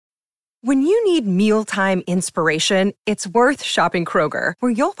When you need mealtime inspiration, it's worth shopping Kroger,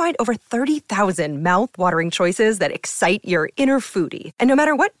 where you'll find over 30,000 mouth-watering choices that excite your inner foodie. And no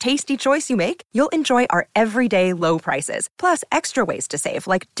matter what tasty choice you make, you'll enjoy our everyday low prices, plus extra ways to save,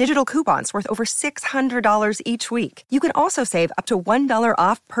 like digital coupons worth over $600 each week. You can also save up to $1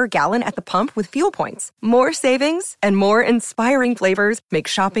 off per gallon at the pump with fuel points. More savings and more inspiring flavors make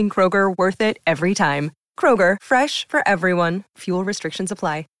shopping Kroger worth it every time. Kroger, fresh for everyone. Fuel restrictions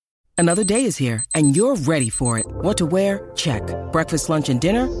apply. Another day is here, and you're ready for it. What to wear? Check. Breakfast, lunch, and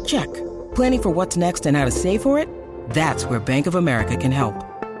dinner? Check. Planning for what's next and how to save for it? That's where Bank of America can help.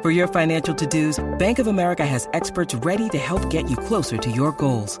 For your financial to-dos, Bank of America has experts ready to help get you closer to your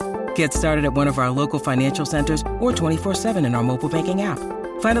goals. Get started at one of our local financial centers or 24/7 in our mobile banking app.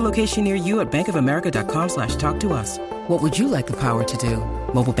 Find a location near you at bankofamerica.com/talktous. What would you like the power to do?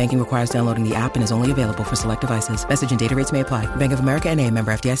 Mobile banking requires downloading the app and is only available for select devices. Message and data rates may apply. Bank of America N.A.,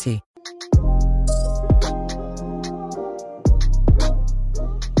 member FDIC.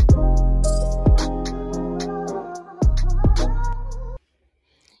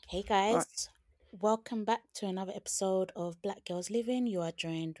 Hey guys, welcome back to another episode of Black Girls Living. You are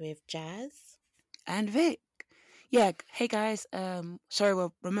joined with Jazz and Vic. Yeah, hey guys. Sorry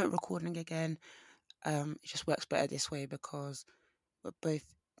we're remote recording again. It just works better this way because we're both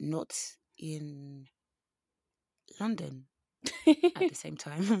not in London at the same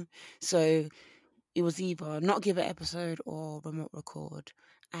time. So it was either not give an episode or remote record.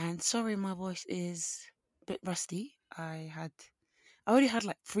 And sorry, my voice is a bit rusty. I already had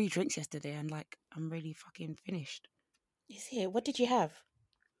like 3 drinks yesterday and like I'm really fucking finished. is here. What did you have?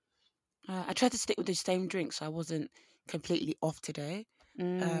 I tried to stick with the same drink so I wasn't completely off today.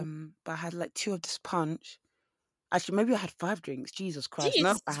 But I had like 2 of this punch. Actually, maybe I had 5 drinks. Jesus Christ. Jeez.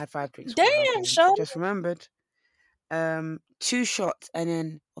 No, I had 5 drinks. Damn, Sean. I just remembered. 2 shots and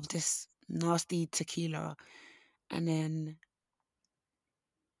then of this nasty tequila and then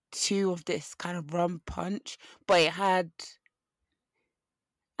 2 of this kind of rum punch. But it had...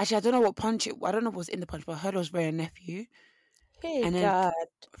 Actually, I don't know what punch I don't know what was in the punch, but I heard it was Ray and Nephew. Hey, and then God.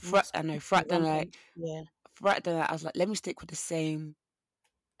 Friday night, I was like, let me stick with the same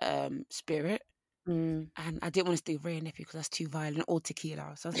spirit. And I didn't want to stick with Ray and Nephew because that's too violent, or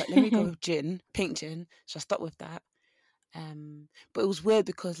tequila. So I was like, let me go with gin, pink gin. So I stuck with that. But it was weird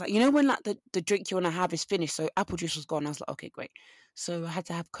because, like, you know when like the drink you want to have is finished, so apple juice was gone. I was like, okay, great. So I had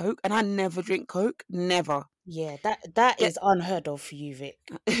to have Coke, and I never drink Coke, never. Yeah, that is unheard of for you, Vic.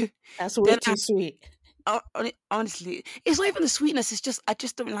 That's way too sweet. Honestly, it's not even the sweetness. It's just I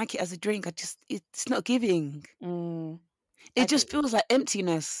just don't like it as a drink. It's not giving. It just feels like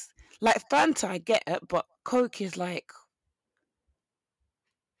emptiness. Like Fanta, I get it, but Coke is like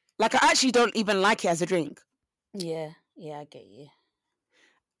I actually don't even like it as a drink. Yeah, I get you.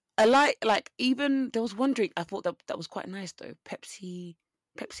 I like even there was one drink I thought that was quite nice though, Pepsi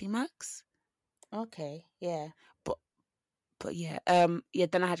Max. Okay, yeah. But yeah,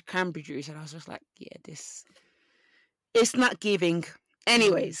 then I had cranberry juice and I was just like, yeah, it's not giving.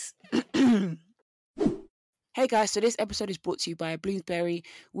 Anyways. Hey guys, so this episode is brought to you by Bloomsbury.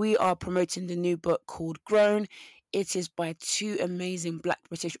 We are promoting the new book called Grown. It is by 2 amazing Black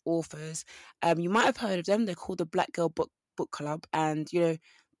British authors. You might have heard of them. They're called the Black Girl Book Club, and you know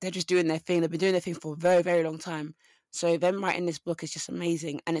they're just doing their thing. They've been doing their thing for a very, very long time. So them writing this book is just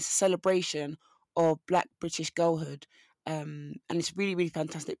amazing, and it's a celebration of Black British girlhood. And it's a really, really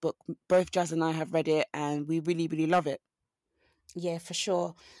fantastic book. Both Jazz and I have read it, and we really, really love it. Yeah, for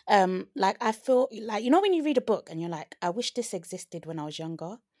sure. I feel like, you know, when you read a book and you're like, I wish this existed when I was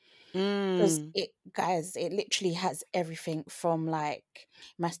younger. Because it literally has everything from like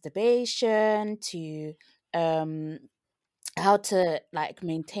masturbation to how to like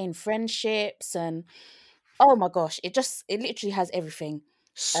maintain friendships, and oh my gosh, it literally has everything.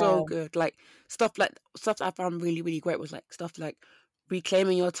 So good. Like stuff that I found really, really great was like stuff like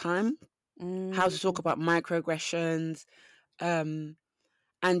reclaiming your time, how to talk about microaggressions, and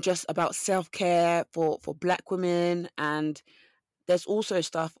just about self-care for Black women. And there's also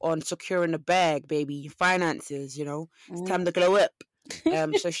stuff on securing the bag, baby, finances, you know. It's time to glow up.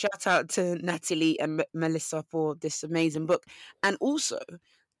 So shout out to Natalie and Melissa for this amazing book. And also,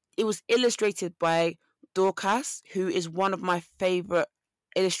 it was illustrated by Dorcas, who is one of my favorite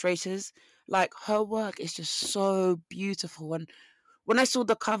illustrators. Like, her work is just so beautiful. And when I saw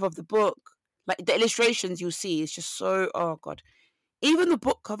the cover of the book, like the illustrations you'll see, it's just so, oh God. Even the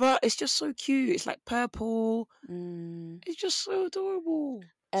book cover, it's just so cute. It's like purple. It's just so adorable.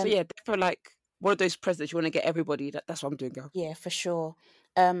 So yeah, definitely like one of those presents you want to get everybody. That's what I'm doing, girl. Yeah, for sure.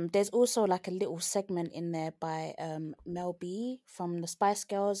 There's also like a little segment in there by Mel B from the Spice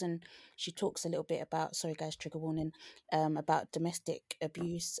Girls, and she talks a little bit about, sorry guys, trigger warning, about domestic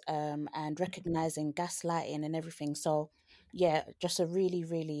abuse and recognizing gaslighting and everything. So yeah, just a really,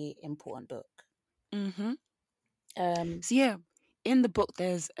 really important book. Mm-hmm. Um, So yeah, in the book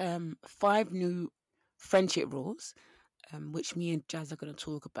there's 5 new friendship rules, which me and Jazz are going to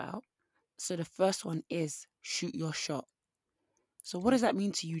talk about. So the first one is shoot your shot. So what does that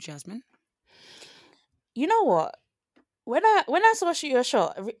mean to you, Jasmine? you know what? When I saw Shoot Your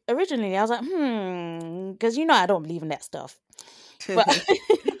Shot, originally I was like, because I don't believe in that stuff. But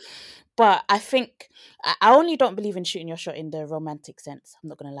but I think I only don't believe in shooting your shot in the romantic sense. I'm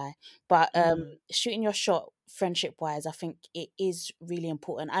not gonna lie, but Mm. shooting your shot friendship wise, I think it is really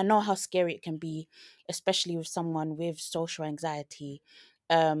important. I know how scary it can be, especially with someone with social anxiety.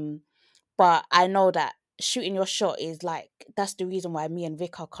 Um, but I know that shooting your shot is like that's the reason why me and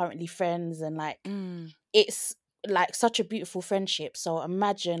Vic are currently friends, and like Mm. it's like such a beautiful friendship. So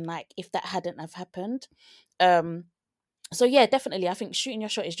imagine like if that hadn't have happened. Um, so yeah, definitely I think shooting your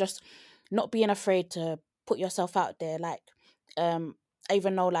shot is just not being afraid to put yourself out there. Like um I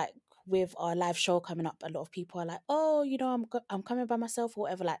even know like with our live show coming up, a lot of people are like, oh, I'm coming by myself or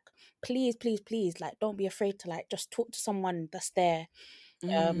whatever. Like please, please, please, like don't be afraid to like just talk to someone that's there.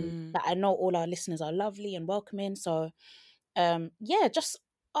 Mm. That I know all our listeners are lovely and welcoming. So yeah, just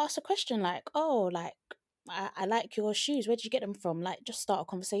ask a question like, oh, like I like your shoes, where did you get them from? Like just start a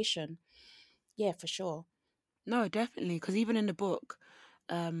conversation. Yeah, for sure. No, definitely. Because even in the book,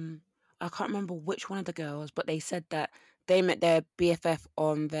 um, I can't remember which one of the girls, but they said that they met their BFF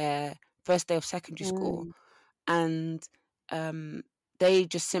on their first day of secondary school, Mm, and um, they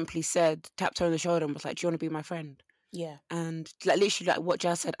just simply said, tapped her on the shoulder and was like, "Do you want to be my friend?" yeah. And like literally, like what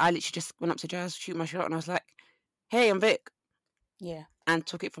Jazz said, I literally just went up to Jazz, shoot my shot, and I was like, "Hey, I'm Vic," Yeah. and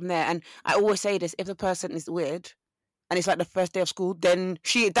took it from there. And I always say this: if the person is weird and it's like the first day of school, then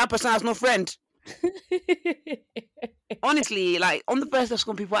that person has no friend. Honestly, like on the first day of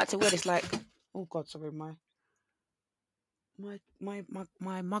school, people acting weird. It's like, oh god, sorry, my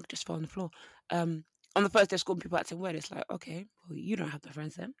mug just fell on the floor. On the first day of school, people acting weird. It's like, okay, well, you don't have the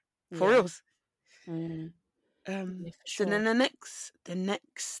friends then, for Yeah. reals. Mm, yeah, for So then sure. the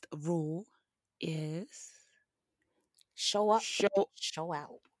next rule is Show up, show. show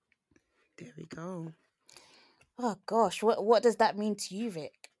out. There we go. Oh gosh, what does that mean to you,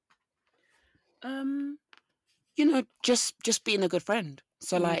 Vic? Um, just being a good friend.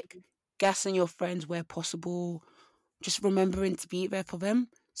 So like, Mm, gassing your friends where possible, just remembering to be there for them.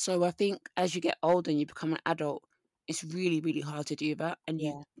 So I think as you get older and you become an adult, it's really, really hard to do that. And you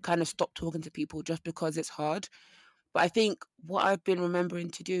yeah. kind of stop talking to people just because it's hard. But I think what I've been remembering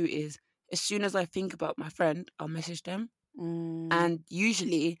to do is as soon as I think about my friend, I'll message them. Mm. And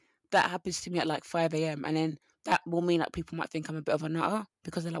usually that happens to me at like 5 a.m. And then that will mean like people might think I'm a bit of a nutter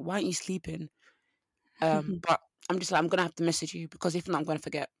because they're like, why aren't you sleeping? But I'm just like, I'm going to have to message you because if not, I'm going to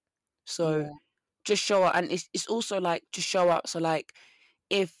forget. So Yeah. just show up. And it's also like, just show up. So like,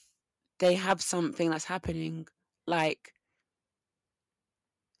 if they have something that's happening, like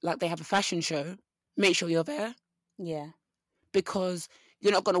they have a fashion show, make sure you're there Yeah. because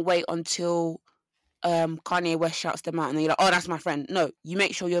you're not gonna wait until Kanye West shouts them out and then you're like, oh, that's my friend. No, you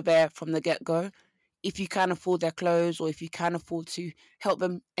make sure you're there from the get go. If you can afford their clothes or if you can afford to help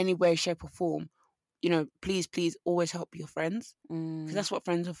them any way, shape, or form, please, please always help your friends because Mm. that's what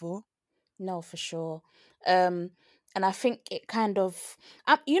friends are for. No, for sure. Um, and I think it kind of,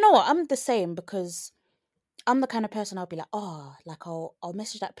 you know what? I'm the same because I'm the kind of person I'll be like, oh, like I'll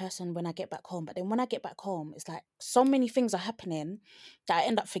message that person when I get back home. But then when I get back home, it's like so many things are happening that I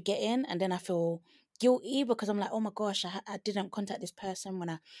end up forgetting, and then I feel guilty because I'm like, oh my gosh, I didn't contact this person when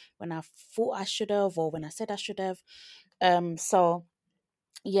I thought I should have, or when I said I should have. So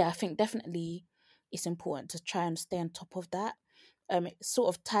yeah, I think definitely it's important to try and stay on top of that. It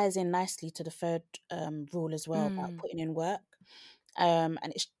sort of ties in nicely to the third rule as well about Mm. putting in work. And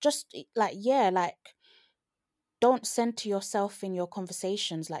it's just like, yeah, like don't center yourself in your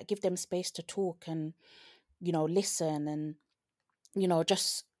conversations. Like give them space to talk and listen, and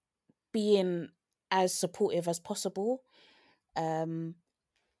just being as supportive as possible. Um,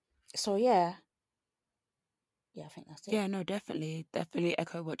 so yeah, I think that's it. Yeah, no, definitely, definitely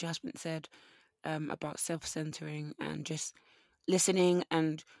echo what Jasmine said about self-centering and just listening.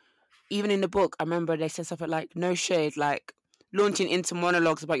 And even in the book, I remember they said something like, "No shade, like launching into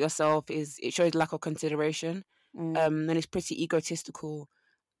monologues about yourself it shows lack of consideration, Mm, and it's pretty egotistical.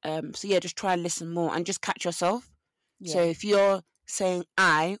 So yeah, just try and listen more and just catch yourself. So yeah. if you're saying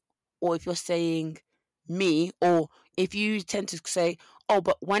I, or if you're saying me, or if you tend to say, oh,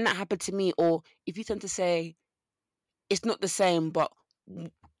 but when that happened to me, or if you tend to say it's not the same, but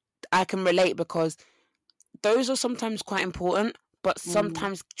I can relate, because those are sometimes quite important, but Mm,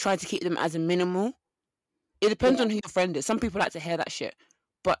 sometimes try to keep them as a minimal. It depends yeah, on who your friend is. Some people like to hear that shit,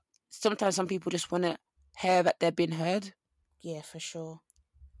 but sometimes some people just want to hear that they're being heard. yeah, for sure.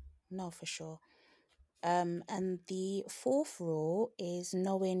 No, for sure. And the fourth rule is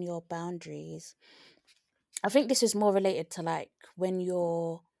knowing your boundaries. I think this is more related to like when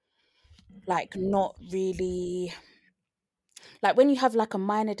you're like not really like when you have like a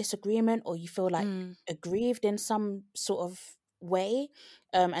minor disagreement or you feel like Mm, aggrieved in some sort of way,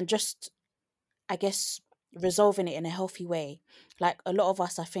 and just I guess resolving it in a healthy way. Like a lot of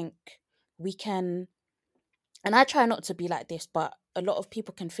us, I think we can, and I try not to be like this, but a lot of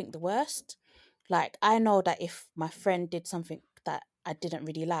people can think the worst. Like I know that if my friend did something that I didn't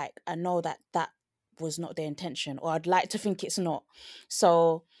really like, I know that that was not their intention, or I'd like to think it's not.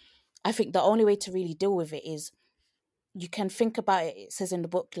 So I think the only way to really deal with it is you can think about it. It says in the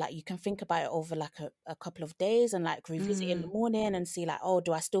book, like you can think about it over like a couple of days and like revisit in the mm, morning and see like, oh,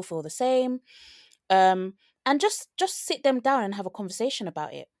 do I still feel the same? And just sit them down and have a conversation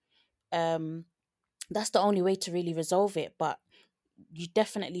about it. Um, that's the only way to really resolve it. But you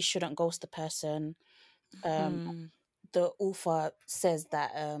definitely shouldn't ghost the person. Um, mm, the author says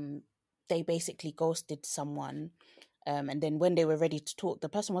that they basically ghosted someone, and then when they were ready to talk, the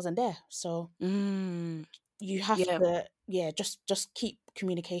person wasn't there. So mm. you have Yeah, to, yeah, just keep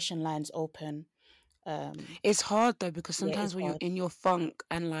communication lines open. Um, it's hard though, because yeah, it's sometimes when you're hard. in your funk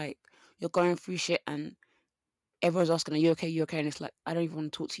and like you're going through shit and everyone's asking, "Are you okay? You okay?" And it's like, I don't even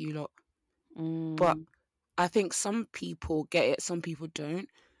want to talk to you lot. But Mm, I think some people get it, some people don't.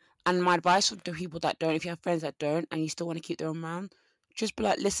 And my advice for the people that don't, if you have friends that don't and you still want to keep them around, just be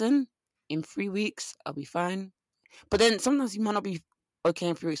like, listen, in 3 weeks, I'll be fine. But then sometimes you might not be okay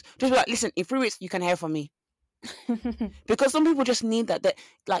in 3 weeks. Just be like, listen, in 3 weeks, you can hear from me. Because some people just need that. That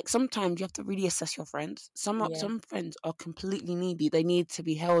like sometimes you have to really assess your friends. yeah. Some friends are completely needy. They need to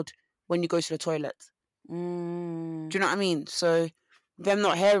be held when you go to the toilet. Mm, Do you know what I mean? So them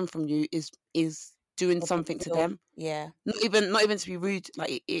not hearing from you is doing a big something to deal. them. Yeah, Not even to be rude.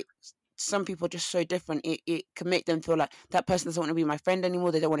 Like it some people are just so different. It can make them feel like that person doesn't want to be my friend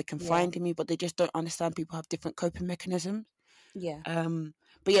anymore. They don't want to yeah, confide in me, but they just don't understand people have different coping mechanisms. yeah. Um,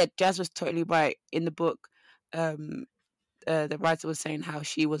 but yeah, Jazz was totally right in the book. Um, the writer was saying how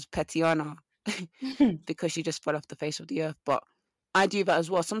she was Petiana because she just fell off the face of the earth. But I do that as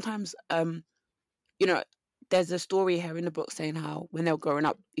well. Sometimes, you know, there's a story here in the book saying how when they were growing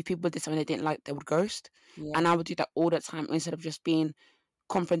up, if people did something they didn't like, they would ghost. Yeah, And I would do that all the time instead of just being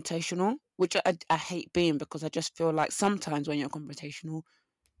confrontational, which I hate being, because I just feel like sometimes when you're confrontational,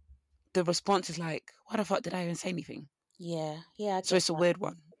 the response is like, why the fuck did I even say anything? yeah, yeah. I So get it's a that. weird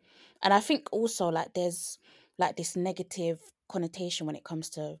one. And I think also like there's like this negative connotation when it comes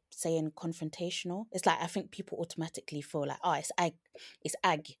to saying confrontational. It's like I think people automatically feel like, oh, it's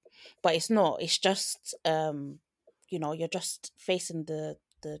ag, but it's not. It's just you're just facing the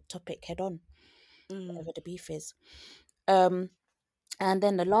topic head on, Mm, whatever the beef is. Um, and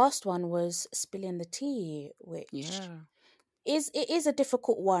then the last one was spilling the tea, which yeah. is a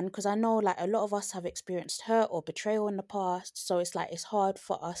difficult one because I know like a lot of us have experienced hurt or betrayal in the past, so it's like it's hard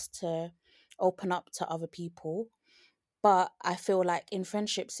for us to open up to other people. But I feel like in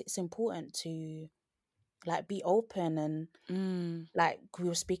friendships it's important to like be open and Mm, like we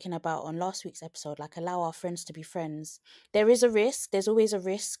were speaking about on last week's episode, like allow our friends to be friends. There is a risk, there's always a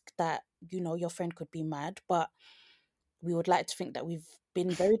risk that your friend could be mad, but we would like to think that we've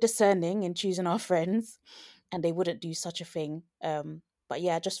been very discerning in choosing our friends and they wouldn't do such a thing. But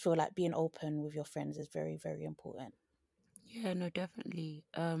yeah, I just feel like being open with your friends is very, very important. yeah, no, definitely.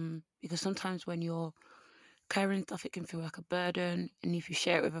 Because sometimes when you're carrying stuff, it can feel like a burden, and if you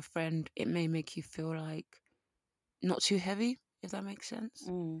share it with a friend, it may make you feel like not too heavy, if that makes sense.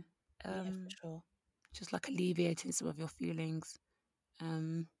 Mm, yeah, for Um, sure. just like alleviating some of your feelings.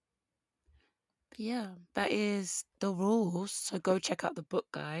 Um, Yeah, that is the rules. So go check out the book,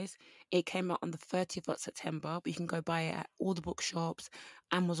 guys. It came out on the 30th of September, but you can go buy it at all the bookshops,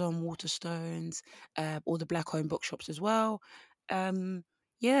 Amazon, Waterstones, all the Black owned bookshops as well. Um,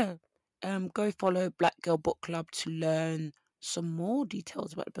 yeah, go follow Black Girl Book Club to learn some more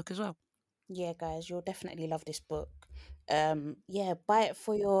details about the book as well. Yeah, guys, you'll definitely love this book. Yeah, buy it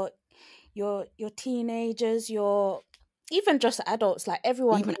for your teenagers, your even just adults. Like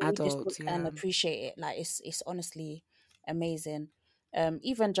everyone Even can read this book adults, and yeah. appreciate it. Like it's honestly amazing.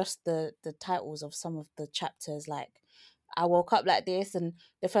 Even just the titles of some of the chapters, like I woke up like this, and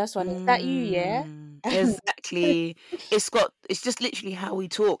the first one is that you, yeah. Exactly. exactly. It's just literally how we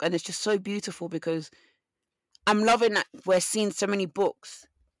talk, and it's just so beautiful because I'm loving that we're seeing so many books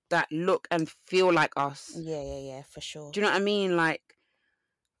that look and feel like us. Yeah, for sure. Do you know what I mean? Like,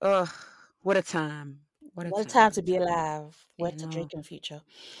 oh, what a time. What a time to be alive. Word to know. Drake in future.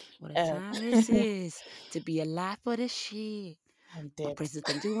 What a time this is to be alive for this shit. I'm My dead.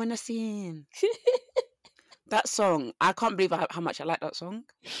 president doing the scene. That song, I can't believe how much I like that song.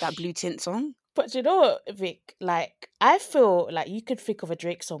 That Blue Tint song. But you know what, Vic? Like, I feel like you could think of a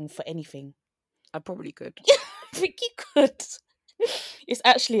Drake song for anything. I probably could. I think you could. It's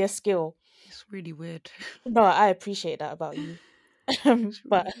actually a skill. It's really weird. No, I appreciate that about you.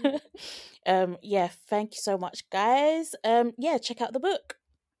 But yeah, thank you so much, guys. Yeah, check out the book.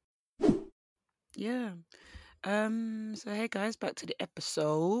 Yeah. So hey guys, back to the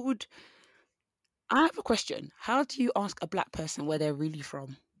episode. I have a question. How do you ask a black person where they're really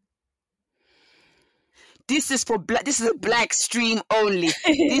from? This is for black. This is a black stream only.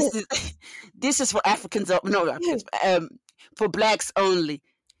 This is for Africans. No, Africans. For blacks only.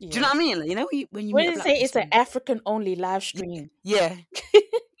 Yeah. Do you know what I mean? Like, you know when you meet a black person, it's an African only live stream. Yeah.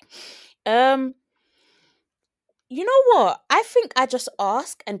 You know what? I think I just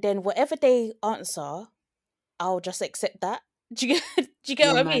ask, and then whatever they answer, I'll just accept that. Do you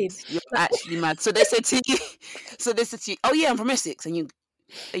get what I mean? You're actually mad. So they said to you, oh yeah, I'm from Essex, and you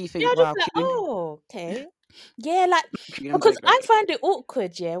think, yeah, wow, like, oh, okay. Yeah, like, because I find it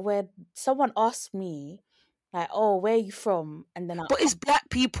awkward, yeah, where someone asks me, like, oh, where are you from? And then but it's black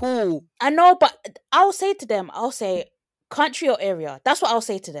people. I know, but I'll say to them, country or area. That's what I'll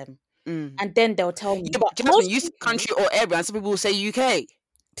say to them. And then they'll tell me. Yeah, but Jasmine, you say country or area, and some people will say UK.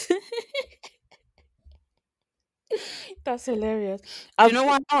 That's hilarious. Do you know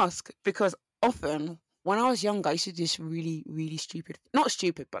why I ask? Because often, when I was younger, I used to do this really, really stupid, not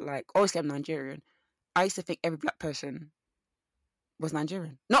stupid, but like, obviously I'm Nigerian. I used to think every black person was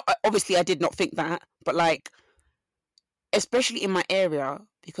Nigerian. Not, obviously I did not think that, but like, especially in my area,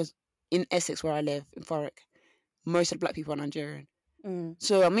 because in Essex where I live, in Thurrock, most of the black people are Nigerian.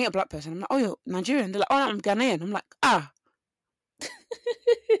 So I meet a black person, I'm like, oh, you're Nigerian? They're like, oh, no, I'm Ghanaian. I'm like, ah.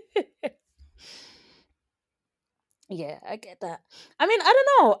 Yeah, I get that. I mean, I don't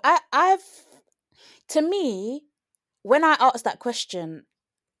know. To me, when I ask that question,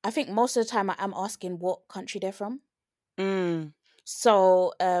 I think most of the time I am asking what country they're from.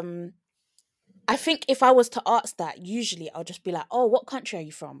 So, I think if I was to ask that, usually I'll just be like, oh, what country are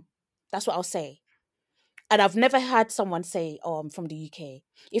you from? That's what I'll say. And I've never had someone say, oh, I'm from the UK.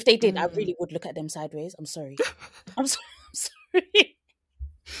 If they did, I really would look at them sideways. I'm sorry. I'm sorry.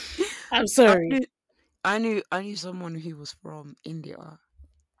 I'm sorry. I knew someone who was from India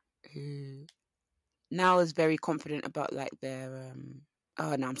who now is very confident about like their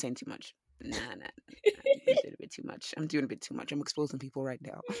oh no, I'm saying too much. Nah. I'm doing a bit too much. I'm exposing people right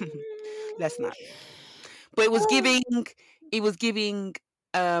now. Let's not. But it was giving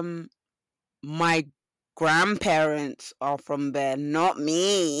my grandparents are from there, not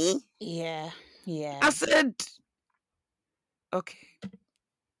me. Yeah. I said okay.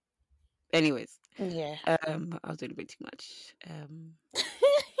 Anyways. Yeah. I was doing a bit too much.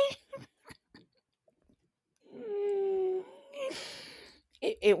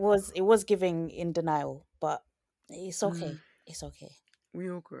 It was giving in denial, but it's okay. It's okay. We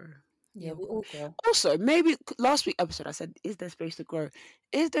all grow. Yeah, we all grow. Also, maybe last week's episode I said, is there space to grow?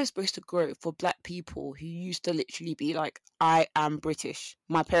 Is there space to grow for black people who used to literally be like, I am British,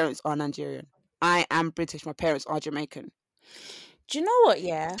 my parents are Nigerian. I am British, my parents are Jamaican. Do you know what?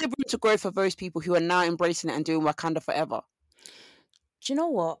 Yeah, is there room to grow for those people who are now embracing it and doing Wakanda forever? Do you know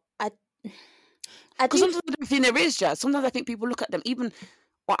what? Because sometimes I don't think there is, Jazz. Sometimes I think people look at them, even,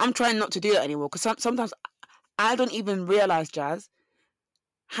 well, I'm trying not to do that anymore, because sometimes I don't even realise, Jazz,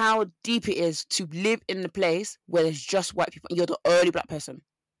 how deep it is to live in a place where there's just white people and you're the only black person.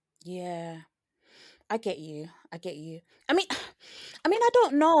 Yeah, I get you. I mean, I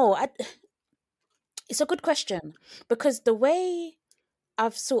don't know. It's a good question, because the way I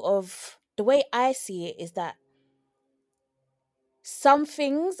see it is that some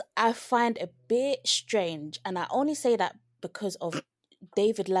things I find a bit strange, and I only say that because of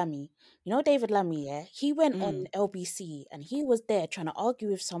David Lammy. You know David Lammy, yeah? He went on LBC and he was there trying to argue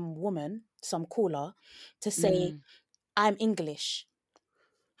with some woman, some caller, to say, I'm English.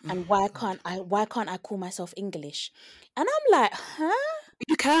 And why can't I call myself English? And I'm like, huh?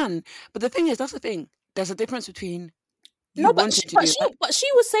 You can. But the thing is, that's the thing. There's a difference between but she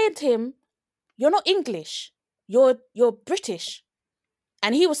was saying to him, you're not English. You're British.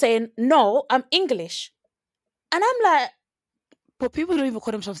 And he was saying, no, I'm English. And I'm like, But people don't even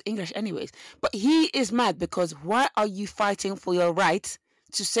call themselves English anyways. But he is mad because why are you fighting for your right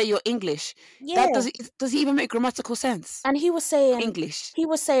to say you're English? That Yeah. does it even make grammatical sense? And he was saying, English.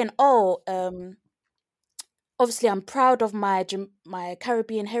 oh, obviously I'm proud of my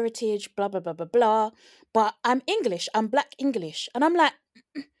Caribbean heritage, blah blah blah blah blah. But I'm English. I'm Black English, and I'm like,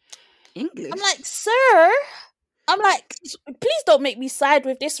 English? sir, I'm like, please don't make me side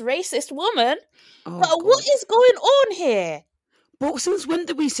with this racist woman. Oh, But God. what is going on here? But since when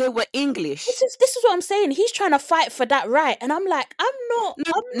did we say we're English? This is what I'm saying. He's trying to fight for that right, and I'm like, I'm not.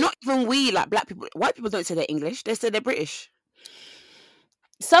 No, not even we, like black people. White people don't say they're English. They say they're British.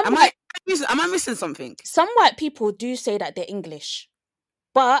 Am I missing something? Some white people do say that they're English,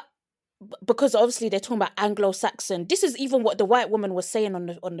 but because obviously they're talking about Anglo-Saxon. This is even what the white woman was saying on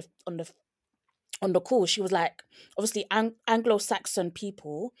the call. She was like, obviously Anglo-Saxon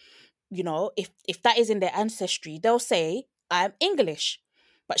people, you know, if that is in their ancestry, they'll say I'm English.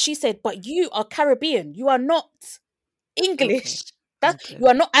 But she said, but you are Caribbean. You are not English. Okay. You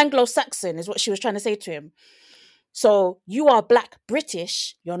are not Anglo-Saxon, is what she was trying to say to him. So you are Black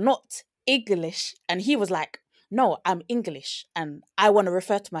British. You're not English. And he was like, no, I'm English, and I want to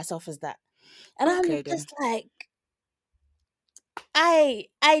refer to myself as that. And I'm just like, I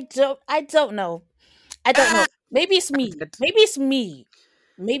don't know. I don't know. Maybe it's me. Maybe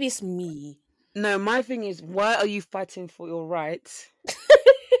it's me. No, my thing is, why are you fighting for your rights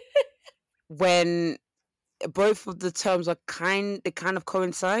when both of the terms are kind of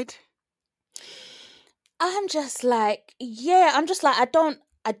coincide? I'm just like,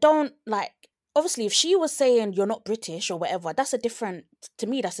 I don't like, obviously if she was saying you're not British or whatever, that's a different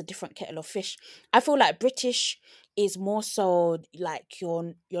kettle of fish. I feel like British is more so like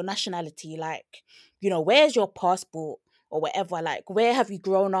your nationality, like, you know, where's your passport or whatever, like where have you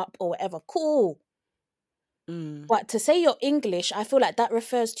grown up or whatever, cool. But to say you're English, I feel like that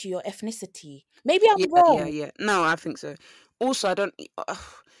refers to your ethnicity. Maybe I'm wrong. Yeah. No, I think so. Also, I don't.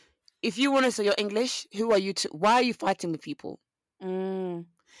 If you want to say you're English, who are you to? Why are you fighting with people?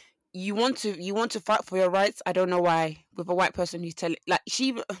 You want to fight for your rights. I don't know why. With a white person who's telling, like,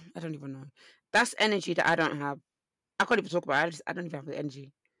 I don't even know. That's energy that I don't have. I can't even talk about it. I don't even have the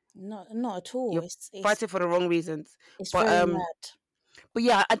energy. Not at all. You're fighting for the wrong reasons. It's very mad. But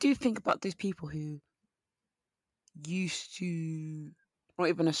yeah, I do think about those people who used to not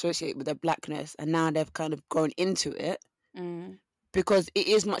even associate with their blackness, and now they've kind of grown into it, because it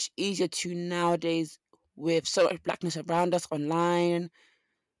is much easier to nowadays, with so much blackness around us online.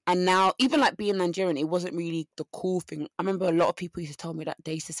 And now, even like being Nigerian, it wasn't really the cool thing. I remember a lot of people used to tell me that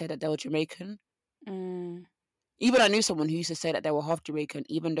they used to say that they were Jamaican. Even I knew someone who used to say that they were half Jamaican,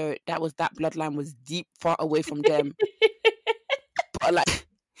 even though that bloodline was deep, far away from them. But like,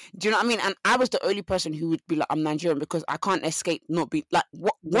 do you know what I mean? And I was the only person who would be like, I'm Nigerian, because I can't escape not being like,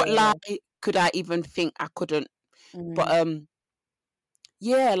 what lie could I even think I couldn't? But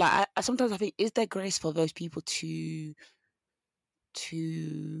yeah, like I sometimes I think, is there grace for those people to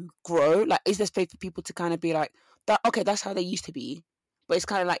grow? Like, is there space for people to kind of be like that? Okay, that's how they used to be, but it's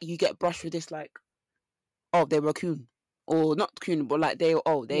kind of like you get brushed with this, like, oh, they were coon, or not coon, but like they were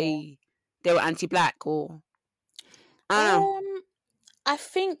anti-black, or I don't know. I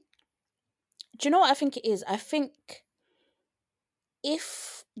think, do you know what I think it is? I think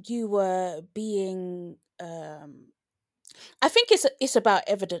if you were being I think it's about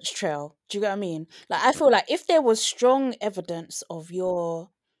evidence trail. Do you get what I mean? Like, I feel like if there was strong evidence of your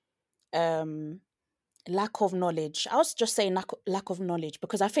lack of knowledge, I was just saying lack of knowledge,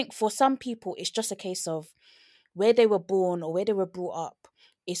 because I think for some people it's just a case of where they were born or where they were brought up.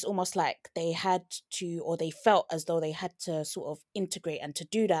 It's almost like they had to, or they felt as though they had to sort of integrate, and to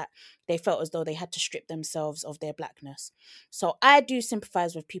do that, they felt as though they had to strip themselves of their blackness. So I do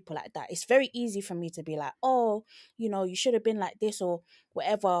sympathize with people like that. It's very easy for me to be like, oh, you know, you should have been like this or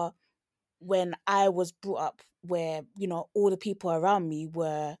whatever, when I was brought up where, you know, all the people around me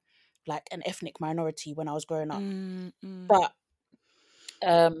were like an ethnic minority when I was growing up. But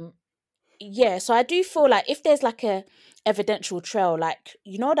yeah, so I do feel like if there's like a evidential trail, like,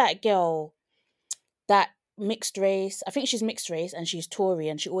 you know, that girl, that mixed race, I think she's mixed race and she's Tory,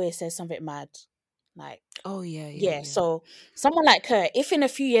 and she always says something mad, like, oh yeah. So someone like her, if in a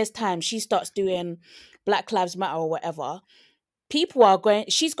few years time she starts doing Black Lives Matter or whatever,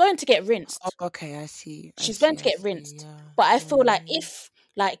 she's going to get rinsed. Oh, okay, I see. She's going to get rinsed. Yeah. But I feel like if,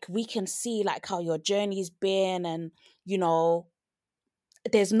 like, we can see like how your journey's been, and, you know,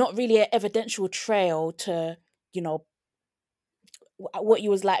 there's not really an evidential trail to, you know, what you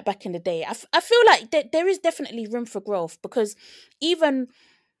was like back in the day. I feel like there is definitely room for growth, because even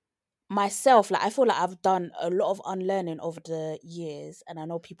myself, like I feel like I've done a lot of unlearning over the years, and I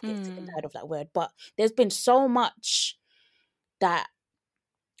know people get sick and Mm. tired of that word, but there's been so much that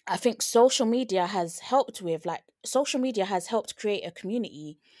I think social media has helped with. Like social media has helped create a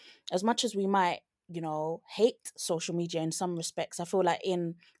community. As much as we might, hate social media in some respects, I feel like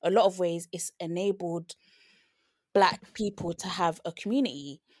in a lot of ways it's enabled Black people to have a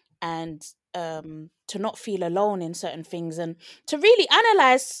community, and to not feel alone in certain things, and to really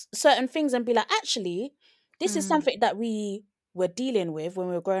analyze certain things and be like, actually, this is Mm. something that we were dealing with when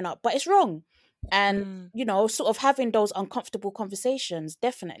we were growing up, but it's wrong. And Mm. sort of having those uncomfortable conversations,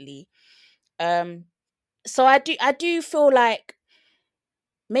 definitely. So I do feel like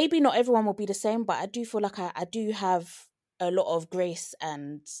maybe not everyone will be the same, but I do feel like I do have a lot of grace,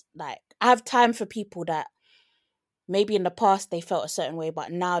 and like I have time for people that maybe in the past they felt a certain way,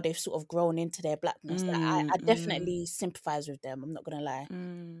 but now they've sort of grown into their Blackness. Like Mm. I Mm. definitely sympathize with them. I'm not gonna lie.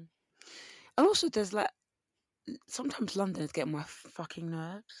 Mm. And also, there's like sometimes Londoners get on my fucking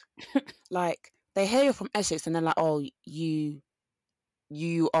nerves. Like they hear you're from Essex and they're like, "Oh, you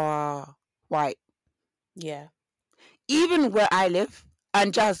are white." Yeah, Even where I live,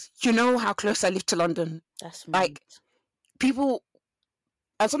 and Jazz, you know how close I live to London. that's mad. Like people,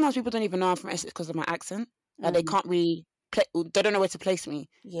 and sometimes people don't even know I'm from Essex because of my accent. They Mm, can't really, they don't know where to place me.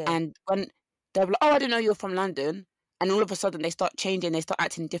 yeah. And when they're like, "Oh, I didn't know you were from London," and all of a sudden they start changing, they start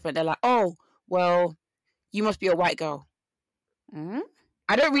acting different. They're like, "Oh, well, you must be a white girl." Mm?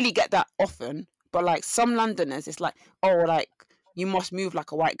 I don't really get that often, but like some Londoners, it's like, "Oh, like you must move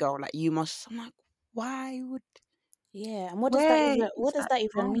like a white girl, like you must." I'm like, why would? Yeah. And Where what is does that that even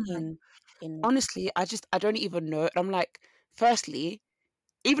from? Like, mean? In honestly, I don't even know. I'm like, firstly,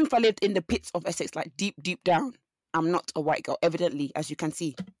 even if I lived in the pits of Essex, like deep, deep down, I'm not a white girl, evidently, as you can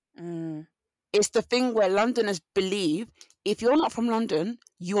see. mm, It's the thing where Londoners believe if you're not from London,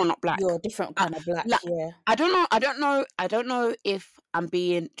 you are not black. you're a different Uh, kind of Black. like, Yeah. I don't know if I'm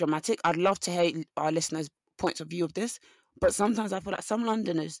being dramatic. I'd love to hear our listeners' points of view of this, but sometimes I feel like some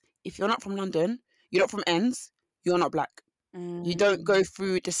Londoners, if you're not from London, you're not from ends, you're not black. You don't Mm, go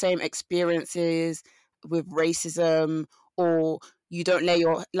through the same experiences with racism, or you don't lay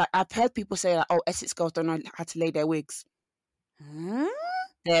your, like I've heard people say like, "Oh, Essex girls don't know how to lay their wigs." mm?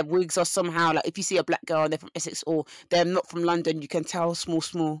 Their wigs are somehow like, if you see a black girl and they're from Essex or they're not from London, you can tell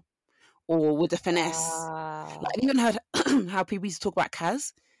small, or with a finesse. Like Wow. I've even heard how people used to talk about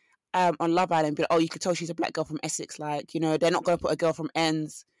Kaz on Love Island, but oh, you could tell she's a black girl from Essex. Like, they're not going to put a girl from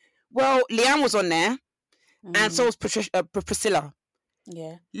ends. Well, Leanne was on there, and so Mm, was Priscilla.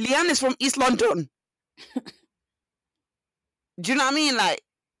 yeah. Leanne is from East London. Do you know what I mean? Like,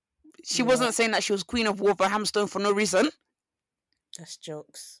 she Yeah. wasn't saying that she was Queen of Wolverhampton for no reason. That's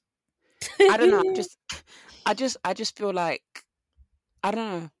jokes. I don't know. I just feel like, I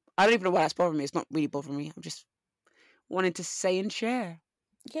don't know. I don't even know why that's bothering me. It's not really bothering me. I'm just wanting to say and share.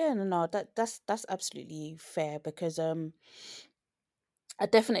 Yeah, no, that's absolutely fair, because I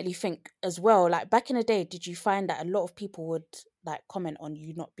definitely think as well, like back in the day, did you find that a lot of people would like comment on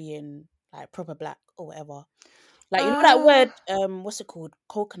you not being like proper Black or whatever? Like that Uh, word, what's it called?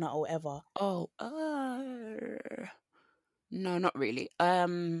 Coconut or whatever. oh, no, not really.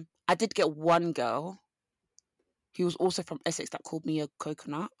 I did get one girl who was also from Essex that called me a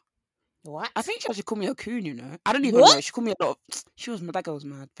coconut. I What? think she actually called me a coon. I don't even What? know. She called me a lot of. That girl was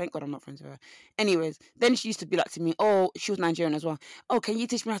mad. Thank God I'm not friends with her. Anyways, then she used to be like to me, oh, she was Nigerian as well. Oh, can you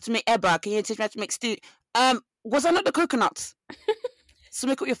teach me how to make eba? Can you teach me how to make stew? Was I not the coconuts? So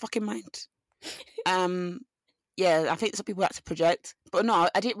make up your fucking mind. Um, yeah, I think some people like to project, but no,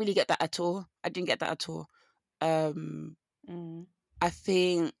 I didn't really get that at all. I didn't get that at all. Um, Mm. I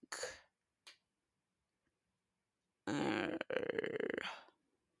think. Uh,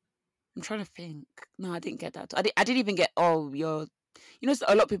 I'm trying to think. No, I didn't get that. I didn't even get. Oh, you're.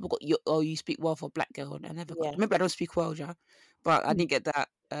 A lot of people got. Oh, you speak well for a black girl. I never got. Yeah. Maybe I don't speak well, yeah, but I Mm. didn't get that.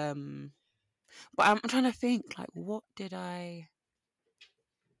 But I'm trying to think. Like, what did I?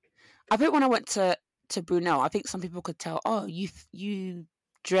 I think when I went to Brunel, I think some people could tell. Oh, you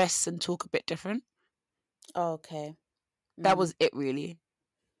dress and talk a bit different. Okay. That Mm. was it, really.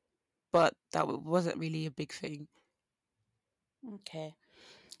 But that wasn't really a big thing. Okay.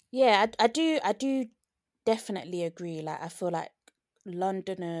 Yeah, I do definitely agree. Like I feel like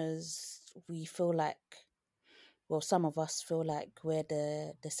Londoners, we feel like, well, some of us feel like we're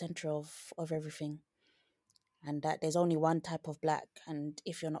the center of everything, and that there's only one type of Black, and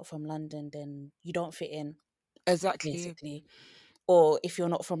if you're not from London, then you don't fit in, Exactly. basically. Or if you're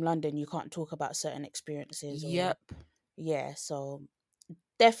not from London, you can't talk about certain experiences, or Yep. yeah. So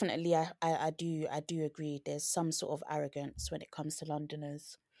definitely, I do agree. There's some sort of arrogance when it comes to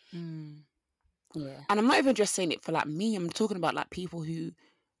Londoners. Mm. Yeah. And I'm not even just saying it for like me. I'm talking about like people who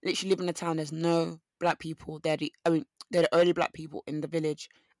literally live in a town. There's no black people. They're the only black people in the village,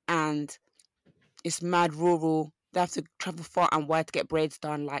 and it's mad rural. They have to travel far and wide to get braids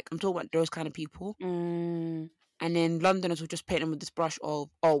done. Like, I'm talking about those kind of people. Mm, And then Londoners will just paint them with this brush of,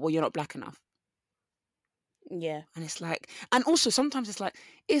 oh, well, you're not black enough. yeah. And it's like, and also sometimes it's like,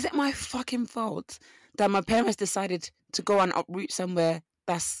 is it my fucking fault that my parents decided to go and uproot somewhere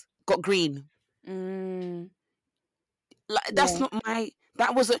that's got green? Mm, Like, that's yeah. not my,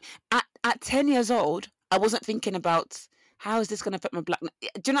 that wasn't, at 10 years old, I wasn't thinking about how is this going to affect my black. Do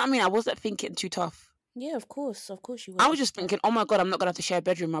you know what I mean? I wasn't thinking too tough. Yeah, of course. Of course you I wouldn't. was just thinking, oh my God, I'm not going to have to share a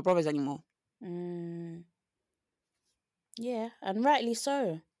bedroom with my brothers anymore. Mm, yeah, and rightly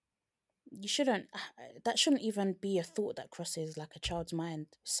so. You shouldn't, that shouldn't even be a thought that crosses like a child's mind.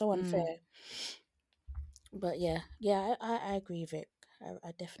 So unfair. But yeah, I agree, Vic.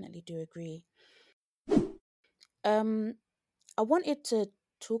 I definitely do agree. Um, I wanted to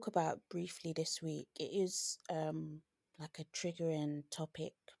talk about briefly this week. It is like a triggering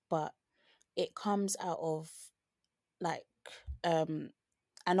topic, but it comes out of like um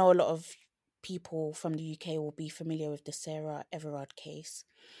I know a lot of people from the UK will be familiar with the Sarah Everard case,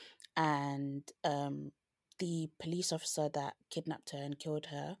 and the police officer that kidnapped her and killed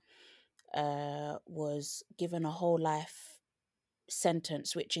her was given a whole life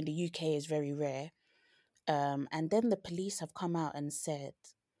sentence, which in the UK is very rare. And then the police have come out and said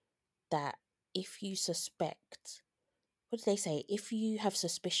that if you suspect, what did they say? If you have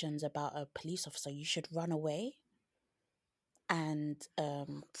suspicions about a police officer, you should run away and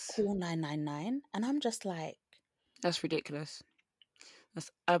call 999. And I'm just like, That's ridiculous.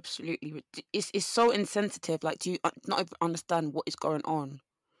 That's absolutely it's so insensitive. Like, do you not even understand what is going on?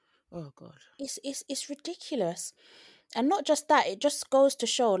 Oh God. it's ridiculous. And not just that, it just goes to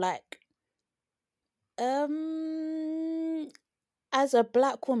show like um as a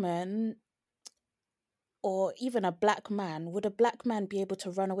black woman or even a black man, would a black man be able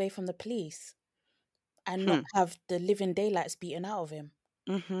to run away from the police and not Hmm. have the living daylights beaten out of him?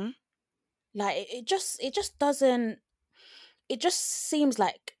 Mm-hmm. Like it just doesn't, it just seems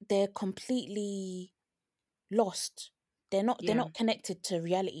like they're completely lost. They're Yeah. not connected to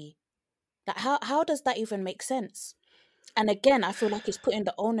reality. Like how does that even make sense? And again, I feel like it's putting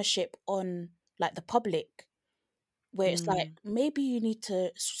the ownership on like the public, where it's like Mm. maybe you need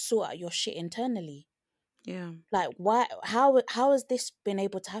to sort out your shit internally. Yeah. Like why how has this been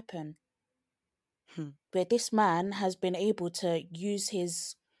able to happen? Hmm. Where this man has been able to use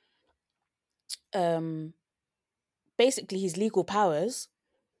his um basically his legal powers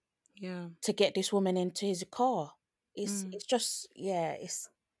Yeah. to get this woman into his car. Mm. It's just yeah,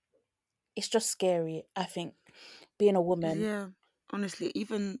 it's just scary, I think, being a woman. Yeah. Honestly,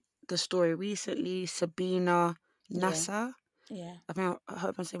 even the story recently, Sabina Yeah. Nasser. Yeah. I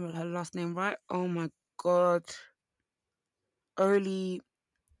hope I'm saying her last name right. Oh my God. Only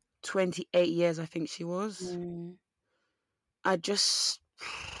 28 years, I think she was. Mm, I just,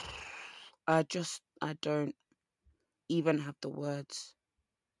 I don't even have the words.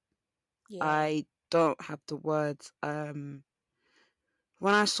 yeah. I don't have the words. When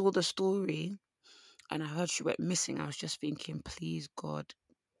I saw the story and I heard she went missing, I was just thinking, please, God,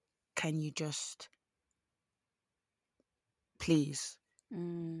 can you just, please?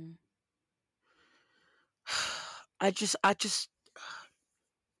 Mm, I just.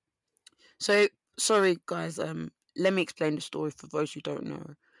 So sorry, guys. Let me explain the story for those who don't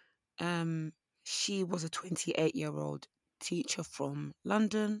know. Um, she was a 28-year-old teacher from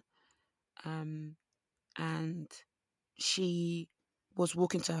London. And she was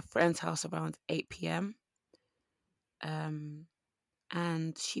walking to her friend's house around 8 p.m.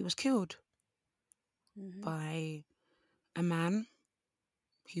 And she was killed mhm, by a man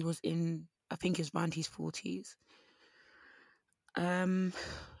who was in, I think, his around his 40s. Um,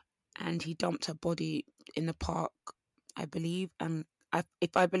 and he dumped her body in the park, I believe. And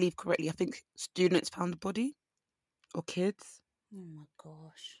if I believe correctly, I think students found the body or kids. oh my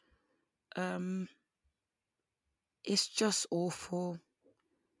gosh. Um, it's just awful.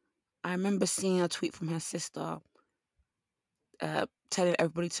 I remember seeing a tweet from her sister telling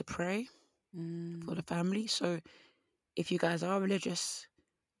everybody to pray for the Mm, family. So if you guys are religious,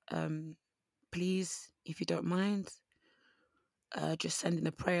 please, if you don't mind, just send in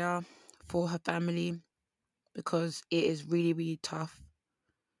a prayer for her family because it is really, really tough.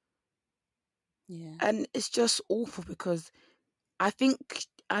 yeah. And it's just awful because I think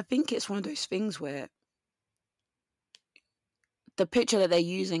it's one of those things where the picture that they're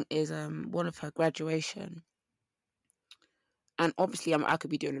using is one of her graduation. and obviously I could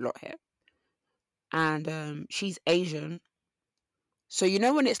be doing a lot here. And she's Asian. So you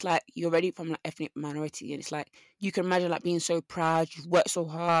know when it's like you're already from like ethnic minority, and it's like you can imagine like being so proud, you've worked so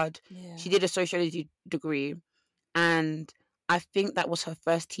hard. Yeah. She did a sociology degree, and I think that was her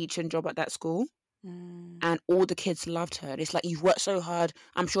first teaching job at that school. And all the kids loved her. It's like, you've worked so hard.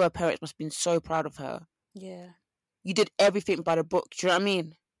 I'm sure her parents must have been so proud of her. Yeah. You did everything by the book. Do you know what I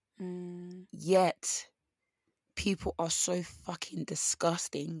mean? Yet people are so fucking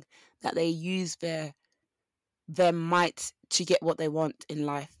disgusting that they use their might to get what they want in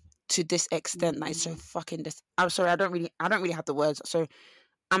life to this extent that it's so fucking I'm sorry, I don't really have the words. So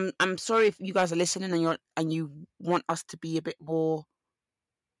I'm sorry if you guys are listening and you want us to be a bit more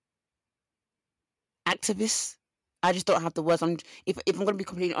activists. I just don't have the words. If I'm going to be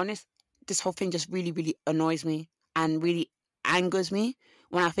completely honest, this whole thing just really, really annoys me and really angers me.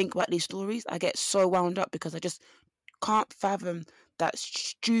 When I think about these stories, I get so wound up because I just can't fathom that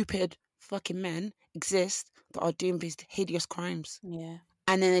stupid fucking men exist that are doing these hideous crimes. Yeah.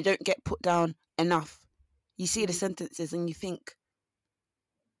 And then they don't get put down enough. You see the sentences and you think,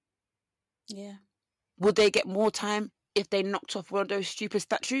 yeah, would they get more time if they knocked off one of those stupid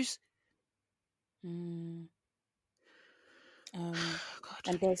statues? God.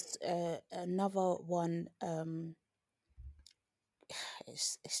 And there's another one.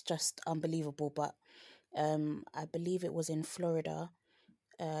 It's just unbelievable, but I believe it was in Florida.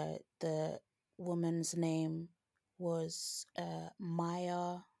 The woman's name was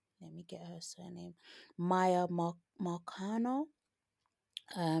Maya. Let me get her surname. Maya Marcano.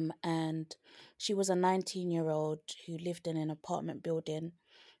 And she was a 19-year-old who lived in an apartment building,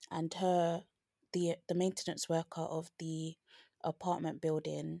 and the maintenance worker of the apartment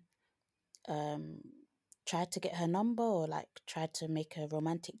building tried to get her number, or like tried to make a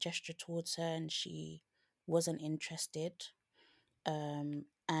romantic gesture towards her, and she wasn't interested. And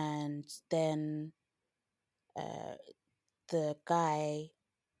then the guy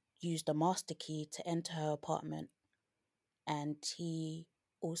used a master key to enter her apartment, and he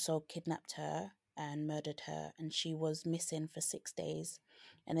also kidnapped her and murdered her, and she was missing for 6 days.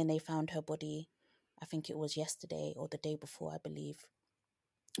 And then they found her body, I think it was yesterday or the day before, I believe.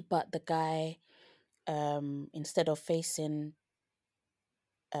 But the guy, instead of facing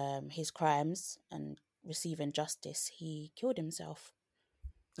his crimes and receiving justice, he killed himself.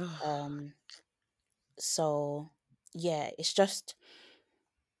 So yeah, it's just,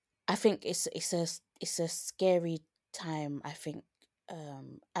 I think it's a scary time, I think,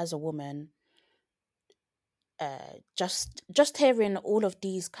 as a woman, just hearing all of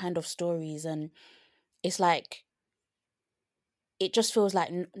these kind of stories, and it's like, it just feels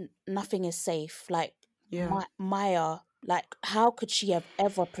like nothing is safe. Like, Maya, like, how could she have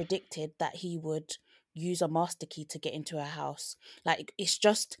ever predicted that he would use a master key to get into her house? Like, it's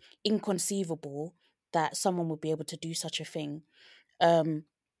just inconceivable that someone would be able to do such a thing. And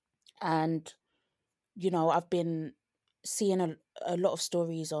I've been seeing a lot of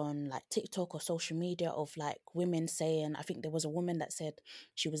stories on like TikTok or social media of like women saying, I think there was a woman that said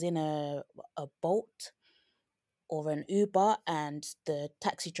she was in a Bolt or an Uber, and the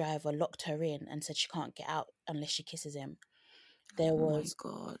taxi driver locked her in and said she can't get out unless she kisses him. There was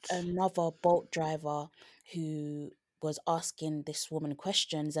another Bolt driver who was asking this woman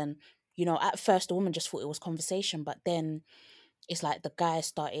questions, and at first the woman just thought it was conversation, but then it's like the guy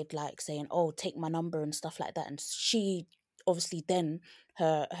started like saying, "Oh, take my number," and stuff like that, and she obviously then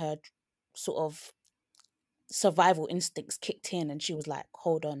her sort of survival instincts kicked in, and she was like,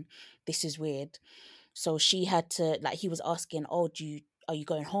 "Hold on, this is weird." So she had to, like, he was asking, "Oh, are you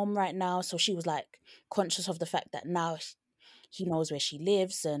going home right now?" So she was like conscious of the fact that now he knows where she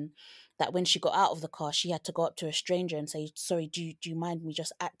lives, and that when she got out of the car, she had to go up to a stranger and say, "Sorry, do you mind me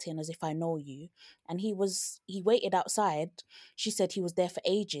just acting as if I know you?" And he waited outside. She said he was there for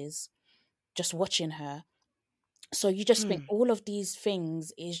ages, just watching her. So you just think all of these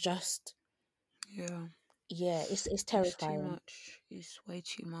things is just, yeah, it's terrifying. It's too much. It's way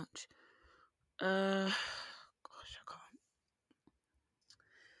too much. Gosh, I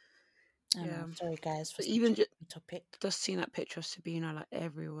can't. I know. Sorry, guys, for even such a topic. Just seeing that picture of Sabina like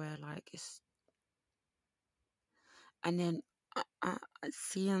everywhere, like it's, and then I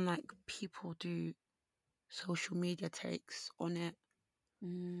seeing like people do social media takes on it.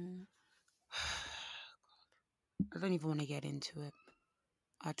 I don't even want to get into it.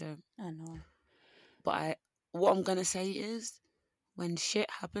 I don't. I know. But what I'm gonna say is, when shit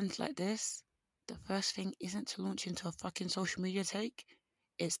happens like this, the first thing isn't to launch into a fucking social media take.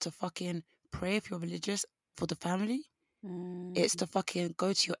 It's to fucking pray, if you're religious, for the family, It's to fucking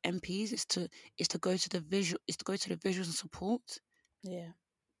go to your MPs. It's to go to the visuals and support. Yeah.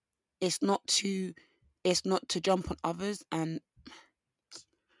 It's not to jump on others and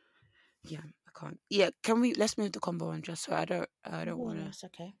yeah, I can't. Yeah, let's move the combo on just so I don't want to. It's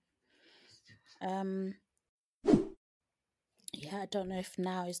okay. Yeah, I don't know if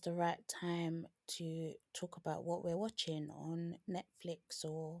now is the right time to talk about what we're watching on Netflix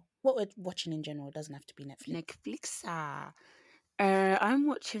or what we're watching in general. It doesn't have to be Netflix. I'm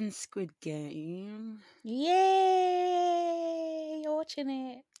watching Squid Game. Yay! You're watching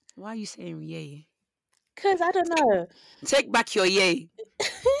it. Why are you saying yay? Because I don't know. Take back your yay.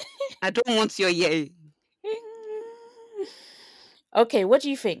 I don't want your yay. Okay, what do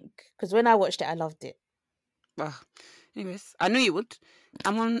you think? Because when I watched it, I loved it. Anyways, I knew you would.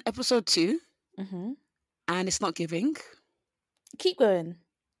 I'm on episode 2, and it's not giving. Keep going.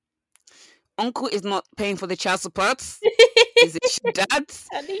 Uncle is not paying for the child support. Is it your dad?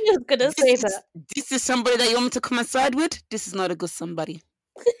 I knew you were gonna say that. This is somebody that you want me to come and side with. This is not a good somebody.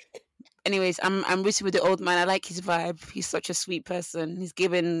 Anyways, I'm rooting with the old man. I like his vibe. He's such a sweet person. He's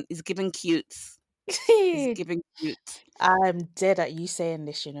giving cute. He's giving cute. I'm dead at you saying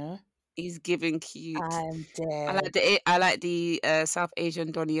this. You know. He's giving cute. I'm dead. I like the South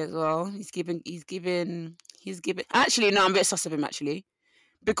Asian Donnie as well. He's giving. Actually, no, I'm a bit sus of him actually,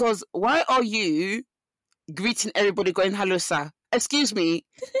 because why are you greeting everybody going hello sir? Excuse me,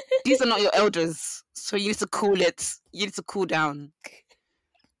 these are not your elders, so you need to cool it. You need to cool down.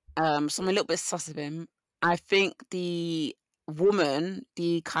 So I'm a little bit sus of him. I think the woman,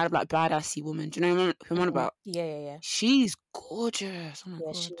 the kind of like badassy woman, do you know who I'm on about? Yeah. She's gorgeous. Oh my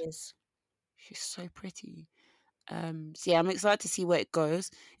God. She is. She's so pretty. So yeah, I'm excited to see where it goes.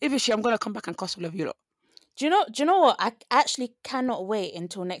 If it's she, I'm gonna come back and cuss all of you lot. Do you know what? I actually cannot wait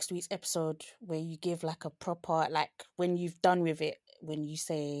until next week's episode where you give like a proper, like when you've done with it, when you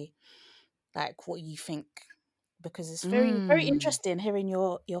say like what you think, because it's very interesting hearing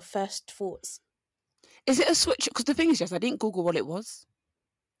your first thoughts. Is it a switch? Because the thing is, yes, I didn't Google what it was.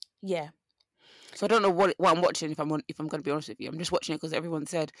 Yeah. So I don't know what I'm watching. If I'm going to be honest with you, I'm just watching it because everyone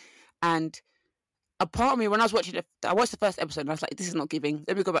said. And a part of me, when I was watching it, I watched the first episode and I was like, this is not giving.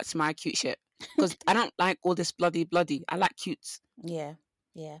 Let me go back to my cute shit. Because I don't like all this bloody. I like cutes. Yeah.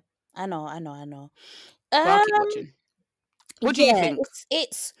 I know. But I'll keep watching. What do you think?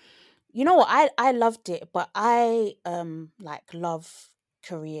 It's you know what, I loved it, but I like love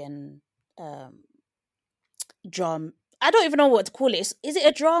Korean drama. I don't even know what to call it. Is it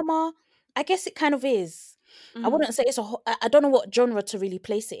a drama? I guess it kind of is. I wouldn't say it's I don't know what genre to really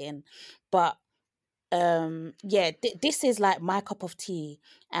place it in, but this is like my cup of tea.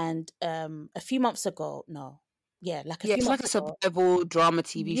 And a few months ago, it's like a survival drama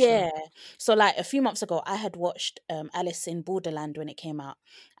TV show. Yeah, so like a few months ago, I had watched Alice in Borderland when it came out,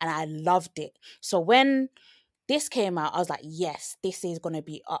 and I loved it. So when this came out, I was like, yes, this is gonna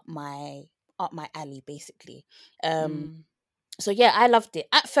be up my alley, basically. So yeah, I loved it.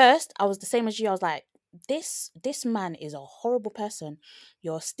 At first, I was the same as you. I was like, this man is a horrible person.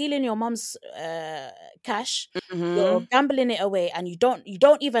 You're stealing your mum's cash. You're gambling it away, and you don't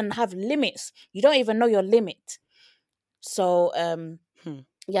even have limits. You don't even know your limit. So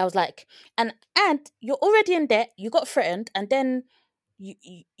yeah, I was like, and you're already in debt. You got threatened, and then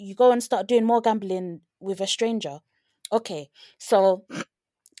you go and start doing more gambling with a stranger. Okay, so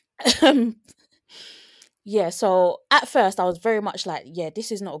yeah, so at first I was very much like, yeah,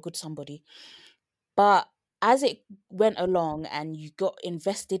 this is not a good somebody. But as it went along and you got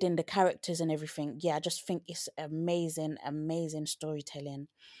invested in the characters and everything, yeah, I just think it's amazing storytelling.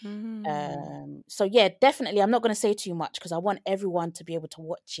 So yeah, definitely, I'm not going to say too much because I want everyone to be able to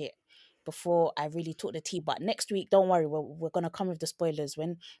watch it before I really talk the tea. But next week, don't worry, we're going to come with the spoilers.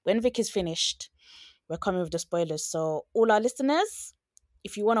 When Vic is finished, we're coming with the spoilers. So all our listeners,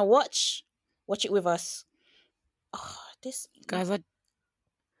 if you want to watch it with us. Oh, this guys,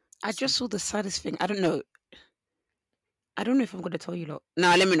 I just saw the saddest thing. I don't know if I'm going to tell you lot.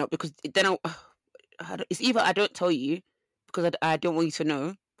 No, let me not, because then it's either I don't tell you because I don't want you to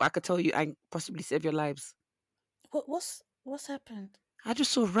know, but I could tell you and possibly save your lives. What's happened? I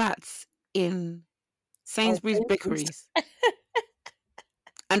just saw rats in Sainsbury's bakeries.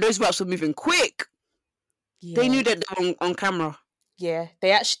 And those rats were moving quick. Yeah. They knew that they were on camera. Yeah,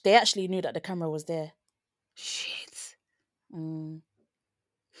 they actually knew that the camera was there. Shit.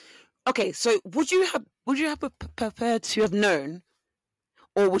 Okay, so would you have preferred to have known,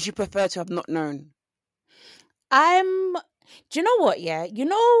 or would you prefer to have not known? Do you know what? Yeah,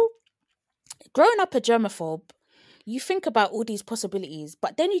 growing up a germaphobe, you think about all these possibilities,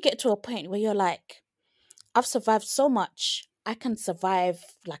 but then you get to a point where you're like, I've survived so much. I can survive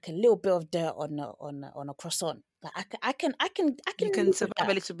like a little bit of dirt on a croissant. Like I You can can live with survive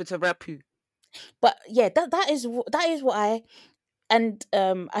a that. little bit of rapu. But yeah, that is what I and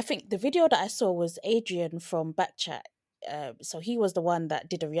I think the video that I saw was Adrian from Backchat. So he was the one that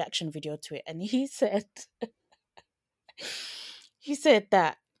did a reaction video to it, and he said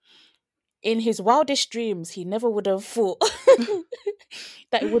that in his wildest dreams he never would have thought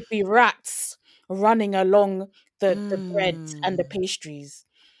that it would be rats running along the bread and the Mm. pastries.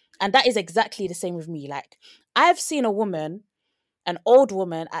 And that is exactly the same with me. Like I've seen a woman, an old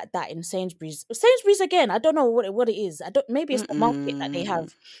woman at that in Sainsbury's. Sainsbury's again, I don't know what it is. I don't maybe it's the market that they Mm-mm.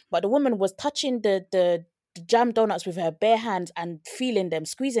 have. But the woman was touching the jam donuts with her bare hands and feeling them,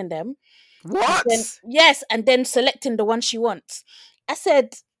 squeezing them. And then What? yes, and then selecting the one she wants. I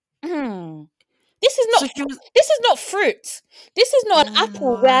said, hmm, this is So not she was. this is not fruit. This is not an Oh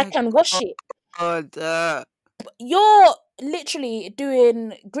apple where I my can wash it. god. You're literally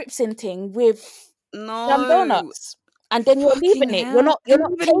doing grip thing with jam No. donuts, and then you're Fucking leaving it. You're hell. not You're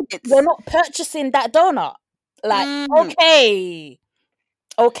leaving it. you're not purchasing that donut. Like Mm. okay,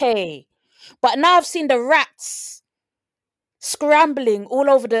 okay, but now I've seen the rats scrambling all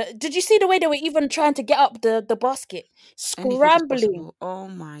over the. Did you see the way they were even trying to get up the basket, Anything is scrambling possible. Oh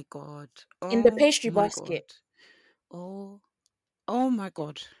my god. in the Oh pastry my god. basket? Oh. Oh my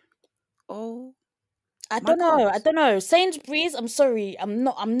god. Oh I my don't god. know. I don't know. Sainsbury's. I'm sorry. I'm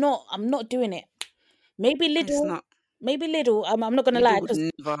not doing it. Maybe It's Lidl. not. Maybe Lidl. I'm not gonna Lidl lie would because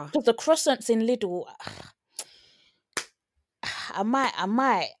never. the croissants in Lidl, I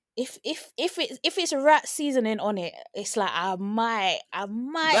might. If it's rat seasoning on it, it's like I might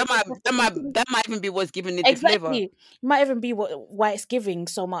That might just have to that might continue. that might even be what's giving it the flavor. Exactly. Might even be why it's giving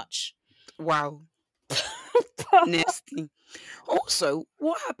so much. Wow. Nasty. Also,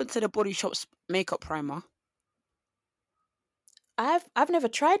 what happened to the Body Shop's makeup primer? I've never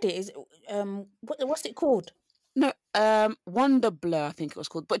tried it. Is what's it called? No, Wonder Blur, I think it was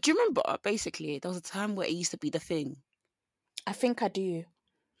called. But do you remember? Basically, there was a time where it used to be the thing, I think I do.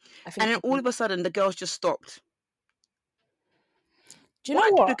 I and think then I all do. of a sudden, the girls just stopped. Do you know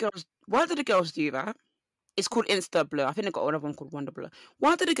what? Why did the girls do that? It's called Insta Blur. I think they got another one called Wonder Blur.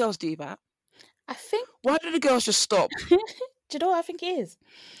 Why did the girls do that? I think. Why did the girls just stop? Do you know what I think it is?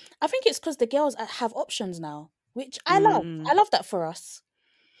 I think it's because the girls have options now, which I love. I Mm, love that for us.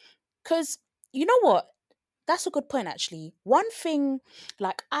 Because you know what? That's a good point, actually. One thing,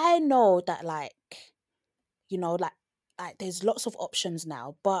 like, I know that, like, you know, like there's lots of options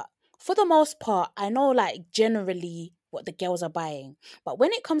now, but for the most part, I know, like, generally what the girls are buying. But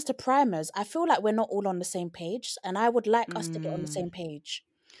when it comes to primers, I feel like we're not all on the same page, and I would like us to get on the mm. same page.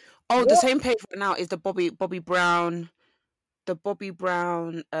 Oh, the What? same page right now is the Bobby Brown,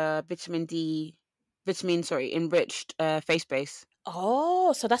 vitamin D, enriched face base.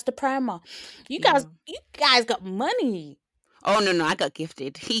 Oh, so that's the primer. Yeah. You guys got money. Oh no, I got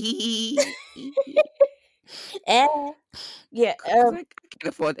gifted. Eh? Yeah, Because I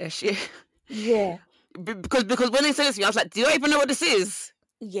can't afford that shit. yeah, Because when they said this to me, I was like, do you even know what this is?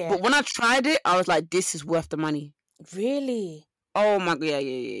 yeah. But when I tried it, I was like, this is worth the money. Really? Oh my god,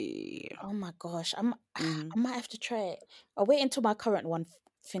 yeah. Oh my gosh, Hmm. I might have to try it. I'll wait until my current one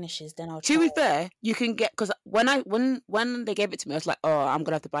finishes, then I'll try To be it. fair, you can get because when they gave it to me, I was like, oh, I'm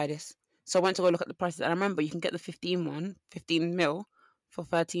gonna have to buy this. So I went to go look at the prices, and I remember you can get the 15 mil for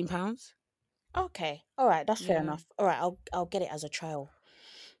 £13. Okay, all right, that's fair Yeah, enough. All right, I'll get it as a trial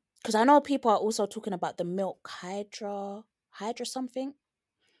because I know people are also talking about the milk hydra something.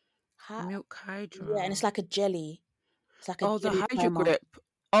 Milk Yeah, and it's Hydra. like a jelly. It's like a Oh, the jelly Hydro primer. Grip.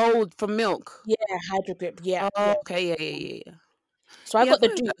 Oh, for milk. Yeah, Hydro Grip. Yeah, Oh, yeah. okay, yeah, Um, yeah, yeah. So I Yeah, got I've the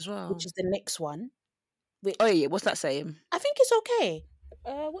heard of dupe, that as well. which is the next one, Oh, which yeah, what's that saying? I think it's okay.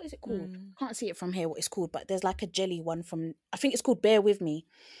 What is it called? Mm. Can't see it from here what it's called, but there's like a jelly one from I think it's called Bear With Me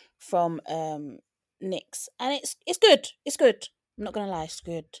from NYX. And it's good. It's good. I'm not gonna lie, it's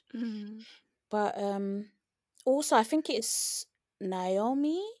good. Mm. But also I think it's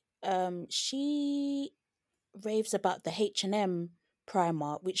Naomi. She raves about the H&M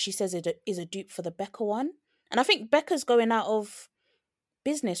primer, which she says is a dupe for the Becca one. And I think Becca's going out of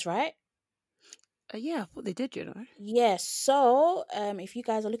business, right? Yeah, I thought they did, you know. Yes. So, if you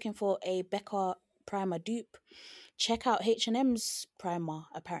guys are looking for a Becca primer dupe, check out H&M's primer.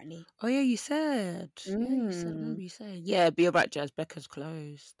 Apparently, Oh, yeah, you said. Yeah, you said. I mm. remember you saying. Yeah, be about Jazz. Becca's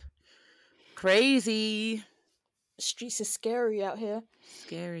closed. Crazy. Streets is scary out here.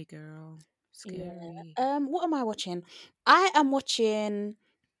 Scary girl. Yeah. Scary. What am I watching? I am watching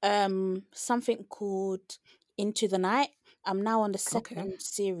something called Into the Night. I'm now on the Okay. second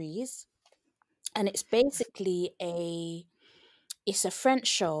series. and it's basically it's a French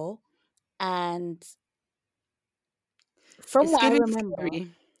show, and from It's what I giving remember,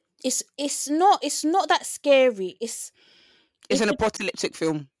 scary. it's not that scary. It's It's an a, apocalyptic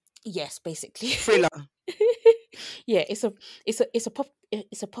film. yes, basically. Thriller. Yeah,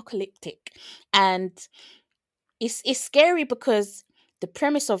 it's apocalyptic, and it's scary because the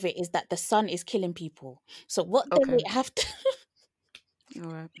premise of it is that the sun is killing people. So what they Okay. have to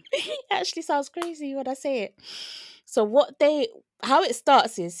All right. it actually sounds crazy when I say it. So how it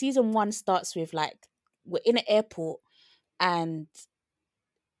starts is season 1 starts with like we're in an airport and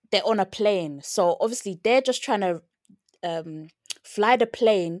they're on a plane. So obviously they're just trying to um fly the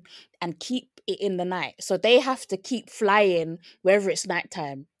plane and keep it in the night. So they have to keep flying wherever it's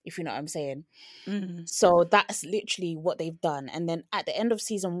nighttime, if you know what I'm saying. Mm. So that's literally what they've done. And then at the end of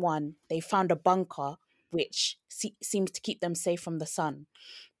season 1, they found a bunker which seems to keep them safe from the sun.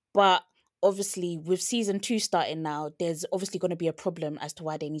 But obviously, with season 2 starting now, there's obviously going to be a problem as to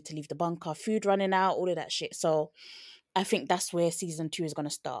why they need to leave the bunker, food running out, all of that shit. So I think that's where season 2 is going to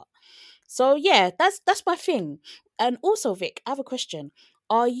start. So yeah, that's my thing. And also, Vic, I have a question.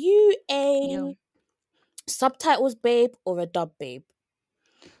 Are you Yeah. a subtitles babe or a dub babe?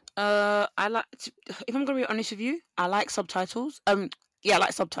 I like. If I'm gonna be honest with you, I like subtitles. Yeah, I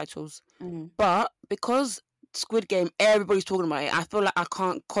like subtitles. Mm. But because Squid Game, everybody's talking about it, I feel like I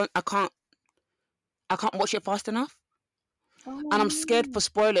can't watch it fast enough, and I'm scared Oh. for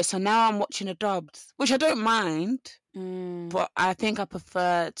spoilers. So now I'm watching the dubbed, which I don't mind, Mm, but I think I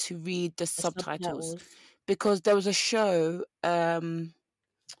prefer to read the the subtitles subtitles. because there was a show.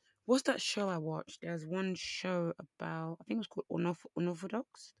 What's that show I watched? There's one show about, I think it was called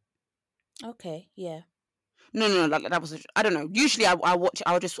Unorthodox. Okay, yeah. No, that was I don't know. Usually I watch.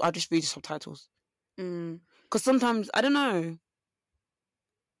 I'll just read the subtitles Mm, because sometimes I don't know.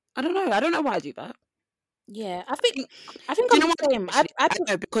 I don't know why I do that. yeah. I think, I think do you I'm know the what? same. Actually, I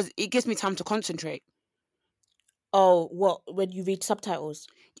know because it gives me time to concentrate, Oh, what when you read subtitles?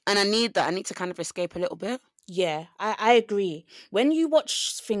 and I need that. I need to kind of escape a little bit. Yeah, I agree. When you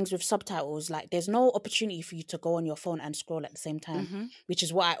watch things with subtitles, like there's no opportunity for you to go on your phone and scroll at the same time, Hmm. which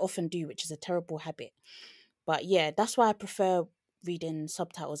is what I often do, which is a terrible habit. But yeah, that's why I prefer reading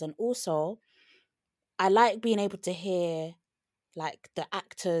subtitles. And also, I like being able to hear like the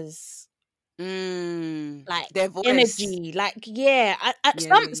actors like Their voice. energy. Like yeah, Yeah,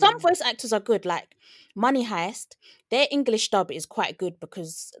 yeah, some yeah. voice actors are good. Like Money Heist, their English dub is quite good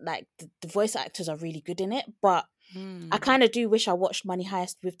because like the voice actors are really good in it. But I Mm. kind of do wish I watched Money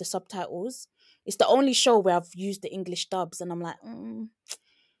Heist with the subtitles. It's the only show where I've used the English dubs, and I'm like,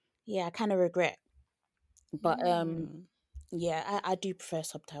 yeah, I kind of regret. But Yeah. yeah, I do prefer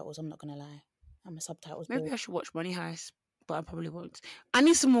subtitles. I'm not gonna lie, I'm a subtitles Maybe babe. I should watch Money Heist, but I probably won't. I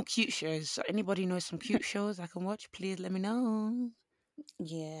need some more cute shows. So anybody knows some cute shows I can watch? Please let me know.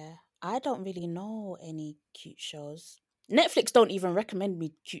 Yeah, I don't really know any cute shows. Netflix don't even recommend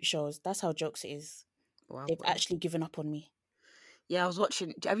me cute shows. That's how jokes it is. Wow, They've wow. actually given up on me. Yeah, I was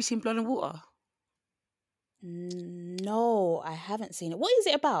watching. Have you seen Blood and Water? No, I haven't seen it. What is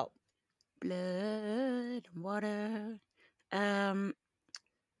it about? Blood and Water. Um,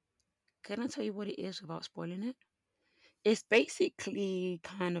 can I tell you what it is without spoiling it? It's basically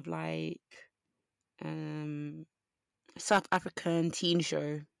kind of like um South African teen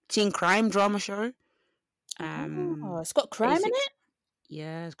crime drama show. Oh, Um, it's got crime in basic. it?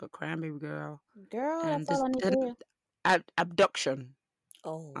 Yeah, it's got crime, baby girl, Girl, and that's all I need to hear. abduction.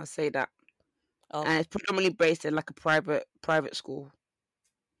 Oh, I'll say that, and okay. it's predominantly based in like a private school,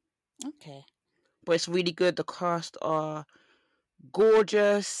 Okay. but it's really good. The cast are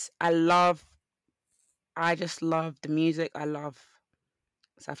gorgeous. I just love the music. I love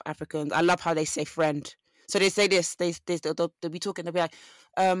South Africans. I love how they say friend. So they say this. They'll be talking. They'll be like,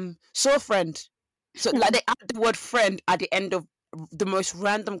 so friend. So like they add the word friend at the end of the most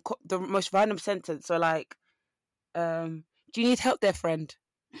random sentence. So like, do you need help there, friend?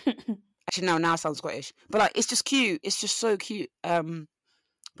 Actually, no, now it sounds Scottish. But like, it's just cute. It's just so cute.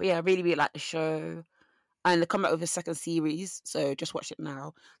 But yeah, I really, really like the show. And they come out with a second series, so just watch it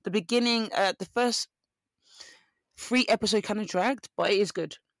now. The beginning, the first 3 episode kind of dragged, but it is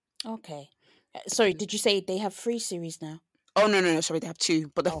good. Okay. Sorry, did you say they have 3 series now? Oh no, sorry, they have two.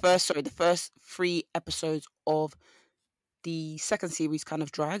 But Okay. the first 3 episodes of the second series kind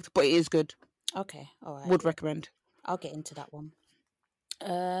of dragged, but it is good. Okay. All right. Would Yeah, recommend. I'll get into that one.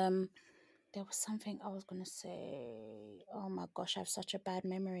 Um, there was something I was gonna say. Oh my gosh, I have such a bad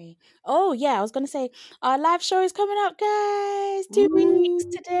memory. Oh yeah, I was gonna say our live show is coming up, guys. 2 weeks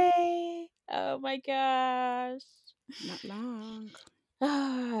Woo! today. Oh my gosh. Not long.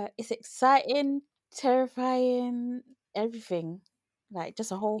 It's exciting, terrifying, everything. Like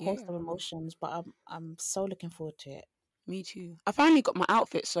just a whole host Yeah, of emotions, but I'm so looking forward to it. me too. I finally got my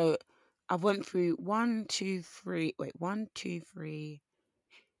outfit, so I went through one, two, three. Wait, one, two, three,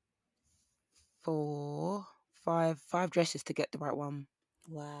 four, five dresses to get the right one.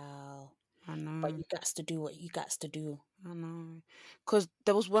 Wow. I But know, you got to do what you got to do. I know. Because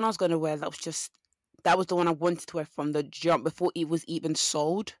there was one I was gonna wear that was the one I wanted to wear from the jump before it was even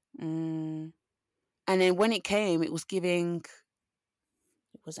sold. Mm, And then when it came, it was giving.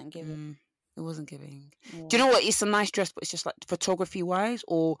 it wasn't given. Mm, it wasn't giving. Do you Yeah. know what? It's a nice dress, but it's just like photography wise,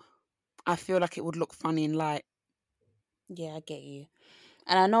 or I feel like it would look funny in light. Yeah, I get you.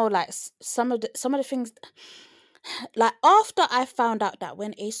 And I know like some of the things like after I found out that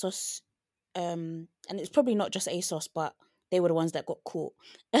when ASOS and it's probably not just ASOS but they were the ones that got caught.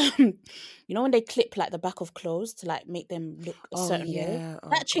 You know when they clip like the back of clothes to like make them look a Oh certain way? yeah. Oh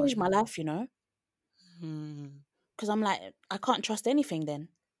That god. changed my Yeah. life, you know? Mm. Because I'm like I can't trust anything then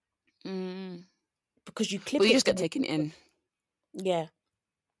Mm. because you Well, clip you it just to get make taken it look. in. Yeah.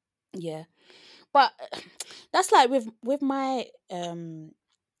 Yeah. But that's like with my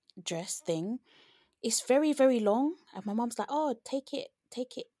dress thing. It's very, very long. And my mom's like, oh, take it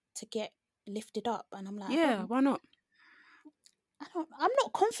to get lifted up. And I'm like, Yeah. Why not? I'm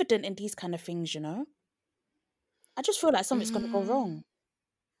not confident in these kind of things, you know? I just feel like something's going to go Mm. wrong.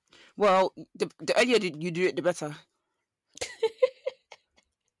 Well, the earlier you do it, the better.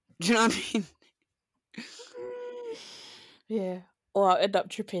 Do you know what I mean? Yeah. Or I'll end up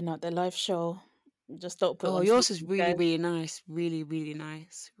tripping at the live show. Just don't put it Oh, on social yours is media, really, guys. really nice. Really, really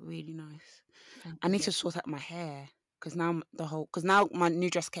nice. Really nice. Thank I you. need to sort out my hair because now my new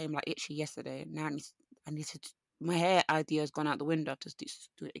dress came like itchy yesterday. Now I need to. My hair idea has gone out the window. I have to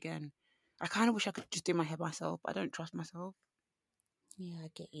do it again. I kind of wish I could just do my hair myself. I don't trust myself Yeah, I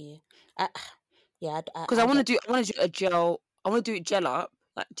get you. I, yeah, because I get. I want to do a gel. I want to do it gel up,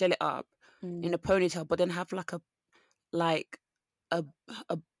 like gel it up in a Mm. ponytail, but then have like a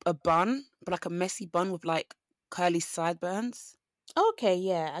a a bun, but like a messy bun with like curly sideburns. Okay,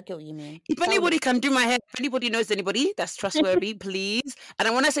 yeah, I get what you mean. If That would anybody can do my hair, if anybody knows anybody that's trustworthy, please.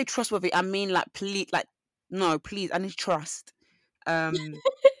 And when I say trustworthy, I mean like please, like no, please. I need trust.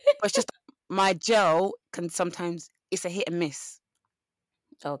 But it's just my gel can sometimes it's a hit and miss.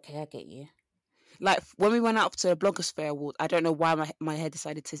 okay, I get you. Like when we went out to the Bloggers Fair Award, I don't know why my hair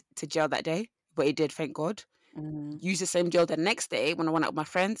decided to gel that day, but it did. Thank God. Mm. Used the same gel the next day when I went out with my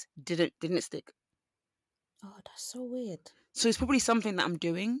friends. Didn't stick. Oh, that's so weird. So it's probably something that I'm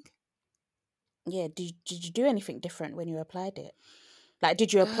doing. Yeah, did you do anything different when you applied it? Like,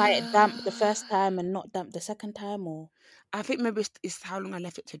 did you apply it damp the Uh, first time and not damp the second time, or? I think maybe it's how long I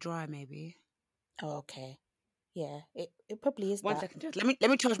left it to dry. Maybe. Oh, okay. Yeah, it probably is One that. second, just let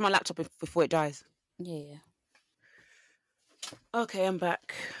me charge my laptop before it dies. Yeah, yeah. Okay, I'm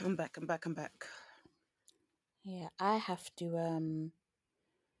back. I'm back. Yeah, I have to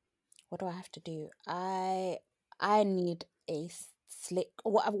what do I have to do? I need a slick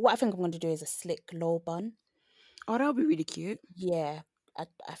what I think I'm going to do is a slick low bun. Oh, that would be really cute. Yeah,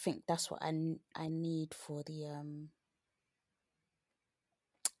 I think that's what I need for the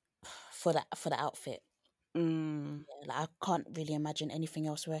outfit. Mm. Yeah, like I can't really imagine anything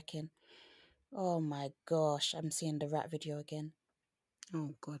else working. Oh my gosh, I'm seeing the rat video again.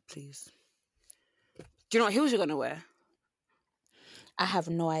 Oh God, please. Do you know what heels you're gonna wear, I have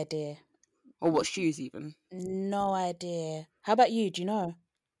no idea. or what shoes even? No idea. How about you? Do you know?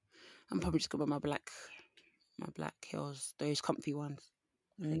 I'm probably just gonna wear my black heels, those comfy ones.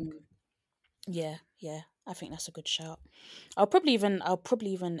 I think. Mm, yeah, yeah. I think that's a good shout. I'll probably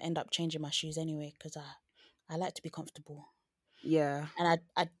even end up changing my shoes anyway because I like to be comfortable. Yeah. And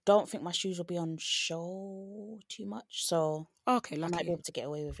I don't think my shoes will be on show too much, so Okay, I might be lucky able to get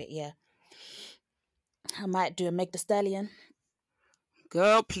away with it. Yeah, I might do a Meg the Stallion.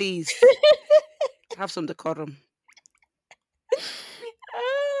 girl. Please have some decorum.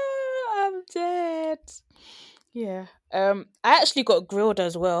 Ah, I'm dead. Yeah. I actually got grilled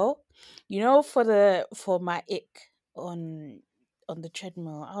as well. You know, for my ick on the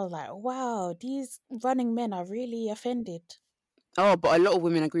treadmill. I was like, wow, these running men are really offended. Oh, but a lot of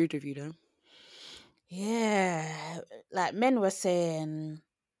women agreed with you though. Yeah. Like men were saying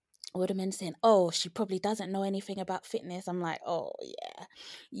what are men saying? Oh, she probably doesn't know anything about fitness. I'm like, oh yeah.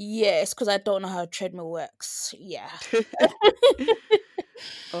 Yeah, it's because I don't know how a treadmill works. Yeah.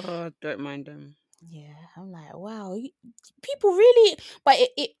 Oh, don't mind them. Yeah, I'm like, wow, people really, but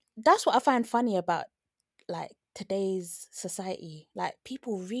it that's what I find funny about like today's society. Like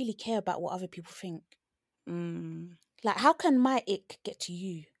people really care about what other people think. Mm. Like, how can my ick get to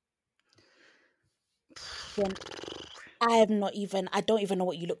you when I don't even know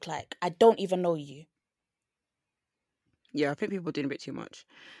what you look like. I don't even know you. Yeah, I think people are doing a bit too much.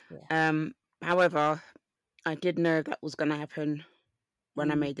 Yeah. However, I did know that was gonna happen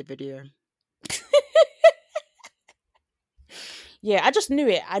when I made the video. Yeah, I just knew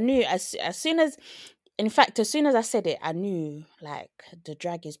it. I knew as soon as, in fact, as soon as I said it, I knew like the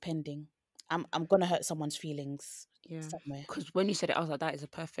drag is pending. I'm gonna hurt someone's feelings Yeah, somewhere. because when you said it, I was like, that is a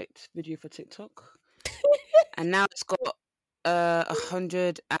perfect video for TikTok. And now it's got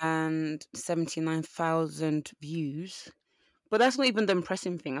 179,000 views. But that's not even the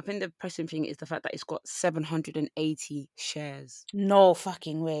impressive thing. I think the impressive thing is the fact that it's got 780 shares. No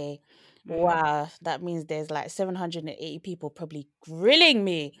fucking way. Mhm. Wow, that means there's like 780 people probably grilling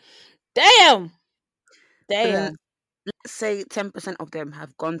me. Damn. But then Damn. let's say 10% of them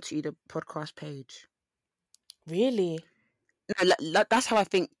have gone to the podcast page. Really? No, that's how I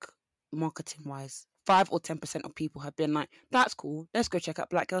think marketing wise. 5 or 10% of people have been like, that's cool. Let's go check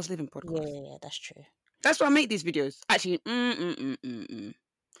out Black Girls Living podcast. Yeah, that's true. That's why I make these videos. Actually,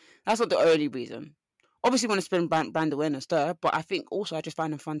 that's not the only reason. Obviously, want to spend brand awareness there, but I think also I just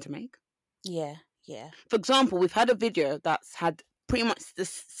find them fun to make. Yeah, yeah. For example, we've had a video that's had pretty much the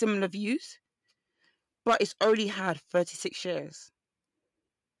similar views, but it's only had 36 shares.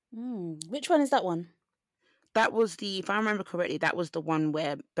 Which one is that one? That was if I remember correctly, that was the one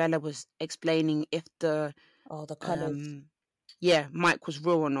where Bella was explaining if the colours. Mike was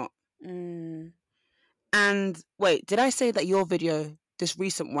real or not. Mm. And wait, did I say that your video, this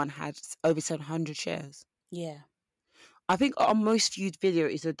recent one, had over 700 shares? Yeah. I think our most viewed video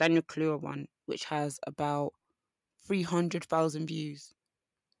is the Daniel Kaluuya one, which has about 300,000 views.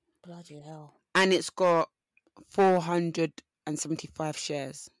 Bloody hell. And it's got 475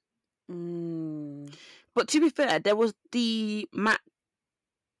 shares. But to be fair, there was the Matt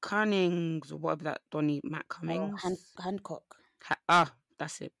Cummings, or whatever that Donny, Matt Cummings. Hancock.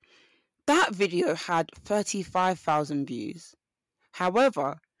 That's it. That video had 35,000 views.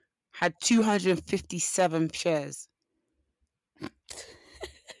 However, had 257 shares.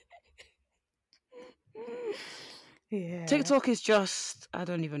 Yeah. TikTok is just, I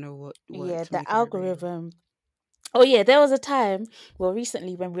don't even know what Yeah, to the make of it, really. algorithm. Oh yeah, there was a time,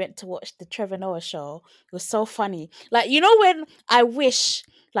 recently when we went to watch the Trevor Noah show, it was so funny. Like, you know, when I wish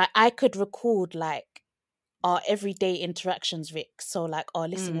like I could record like our everyday interactions, Vic, so like our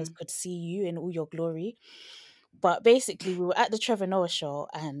listeners could see you in all your glory. But basically, we were at the Trevor Noah show,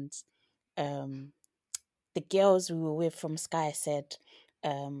 and the girls we were with from Sky said,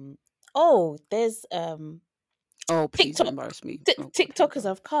 there's Oh, please TikTok, don't embarrass me. TikTokers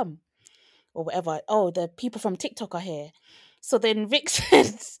have come. Or whatever. Oh, the people from TikTok are here. So then Vic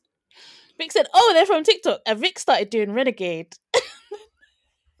said, oh, they're from TikTok. And Vic started doing Renegade.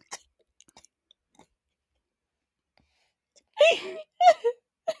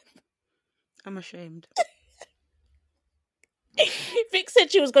 I'm ashamed. Vic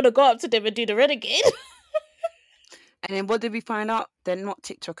said she was going to go up to them and do the Renegade. And then what did we find out? They're not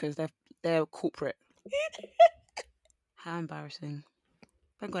TikTokers. They're corporate. How embarrassing.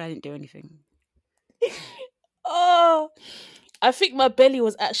 Thank God I didn't do anything. Oh, I think my belly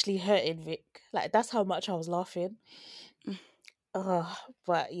was actually hurting, Vic. Like, that's how much I was laughing.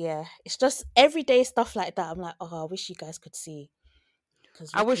 But yeah, it's just everyday stuff like that. I'm like, I wish you guys could see.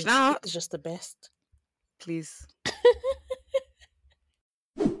 I wish not. It's just the best. Please.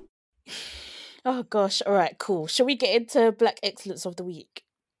 Oh gosh. All right, cool. Shall we get into Black Excellence of the Week?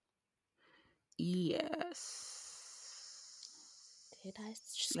 Yes. Did I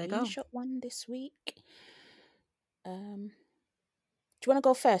screenshot one this week? Do you want to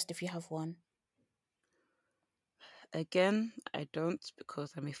go first if you have one? Again, I don't,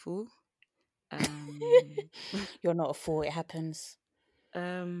 because I'm a fool. You're not a fool. It happens.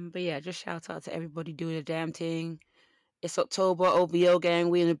 But yeah, just shout out to everybody doing the damn thing. It's October, OVO gang.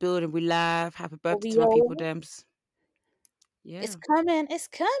 We in the building. We live. Happy birthday to my people, Dems. Yeah, it's coming. It's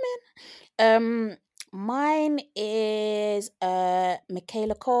coming. Mine is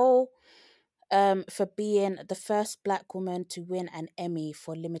Michaela Cole. For being the first Black woman to win an Emmy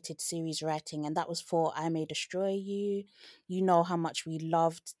for limited series writing, and that was for I May Destroy You. You know how much we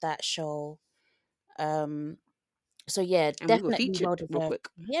loved that show. So yeah, and definitely we were featured real quick.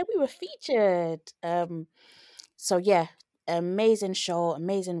 Yeah, we were featured. So yeah, amazing show,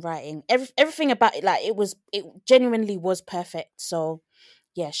 amazing writing. Everything about it, like it genuinely was perfect. So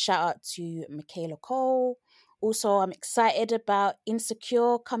yeah, shout out to Michaela Cole. Also, I'm excited about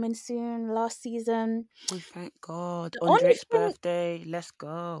Insecure coming soon, last season. Oh, thank God. On Drake's birthday. Let's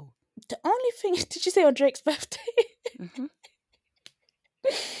go. The only thing, did you say on Drake's birthday? Mm-hmm.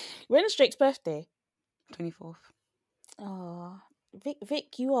 When's Drake's birthday? 24th. Oh,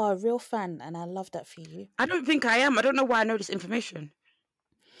 Vic, you are a real fan, and I love that for you. I don't think I am. I don't know why I know this information.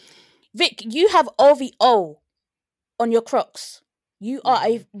 Vic, you have OVO on your Crocs. You are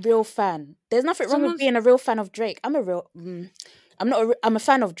a real fan. There's nothing wrong with being a real fan of Drake. I'm a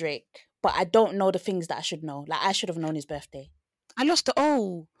fan of Drake, but I don't know the things that I should know. Like, I should have known his birthday. I lost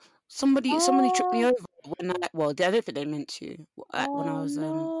the somebody tripped me over when I don't think they meant to when I was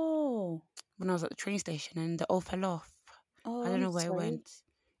when I was at the train station and the O fell off. I don't know where it went.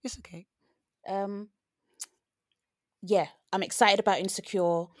 It's okay. Yeah, I'm excited about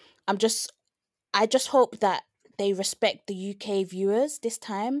Insecure. I just hope that they respect the UK viewers this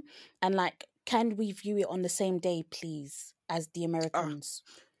time, and like, can we view it on the same day, please, as the Americans?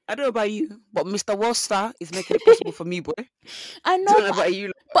 I don't know about you, but Mr. Worcester is making it possible for me, boy. I know, don't know about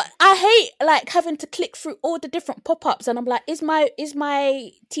you, but I hate like having to click through all the different pop-ups, and I'm like, is my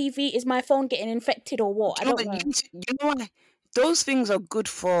TV, is my phone getting infected or what? I don't know. You know why? Those things are good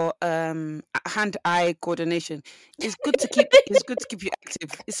for hand-eye coordination. It's good to keep you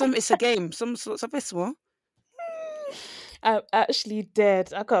active. It's a game. Some sorts of small. I'm actually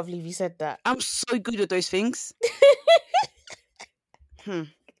dead. I can't believe you said that. I'm so good at those things.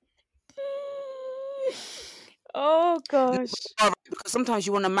 Oh gosh. Because sometimes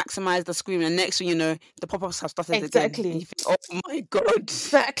you want to maximize the screen, and next thing you know, the pop-ups have started exactly again. And you think, oh my god.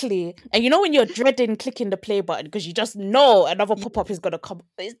 Exactly. And you know when you're dreading clicking the play button because you just know another pop-up is gonna come.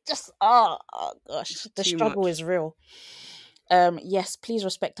 It's just oh gosh. The struggle is real. Yes, please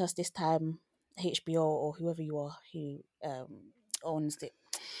respect us this time, HBO or whoever you are who owns it.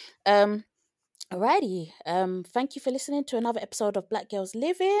 Alrighty. Thank you for listening to another episode of Black Girls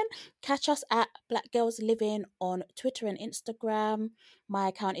Living. Catch us at Black Girls Living on Twitter and Instagram. My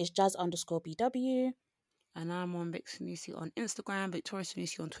account is jazz_BW. And I'm on Vic Sanusi on Instagram, Victoria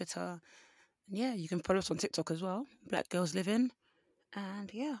Sanusi on Twitter. And yeah, you can follow us on TikTok as well, Black Girls Living.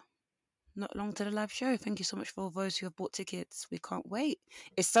 And yeah, not long to the live show. Thank you so much for all those who have bought tickets. We can't wait.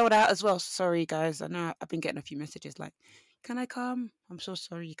 It's sold out as well. Sorry, guys. I know I've been getting a few messages like, can I come? I'm so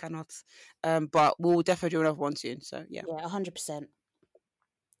sorry you cannot. But we'll definitely do another one soon. So yeah. Yeah, 100%.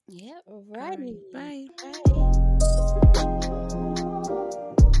 Yeah, alrighty. Bye. Bye.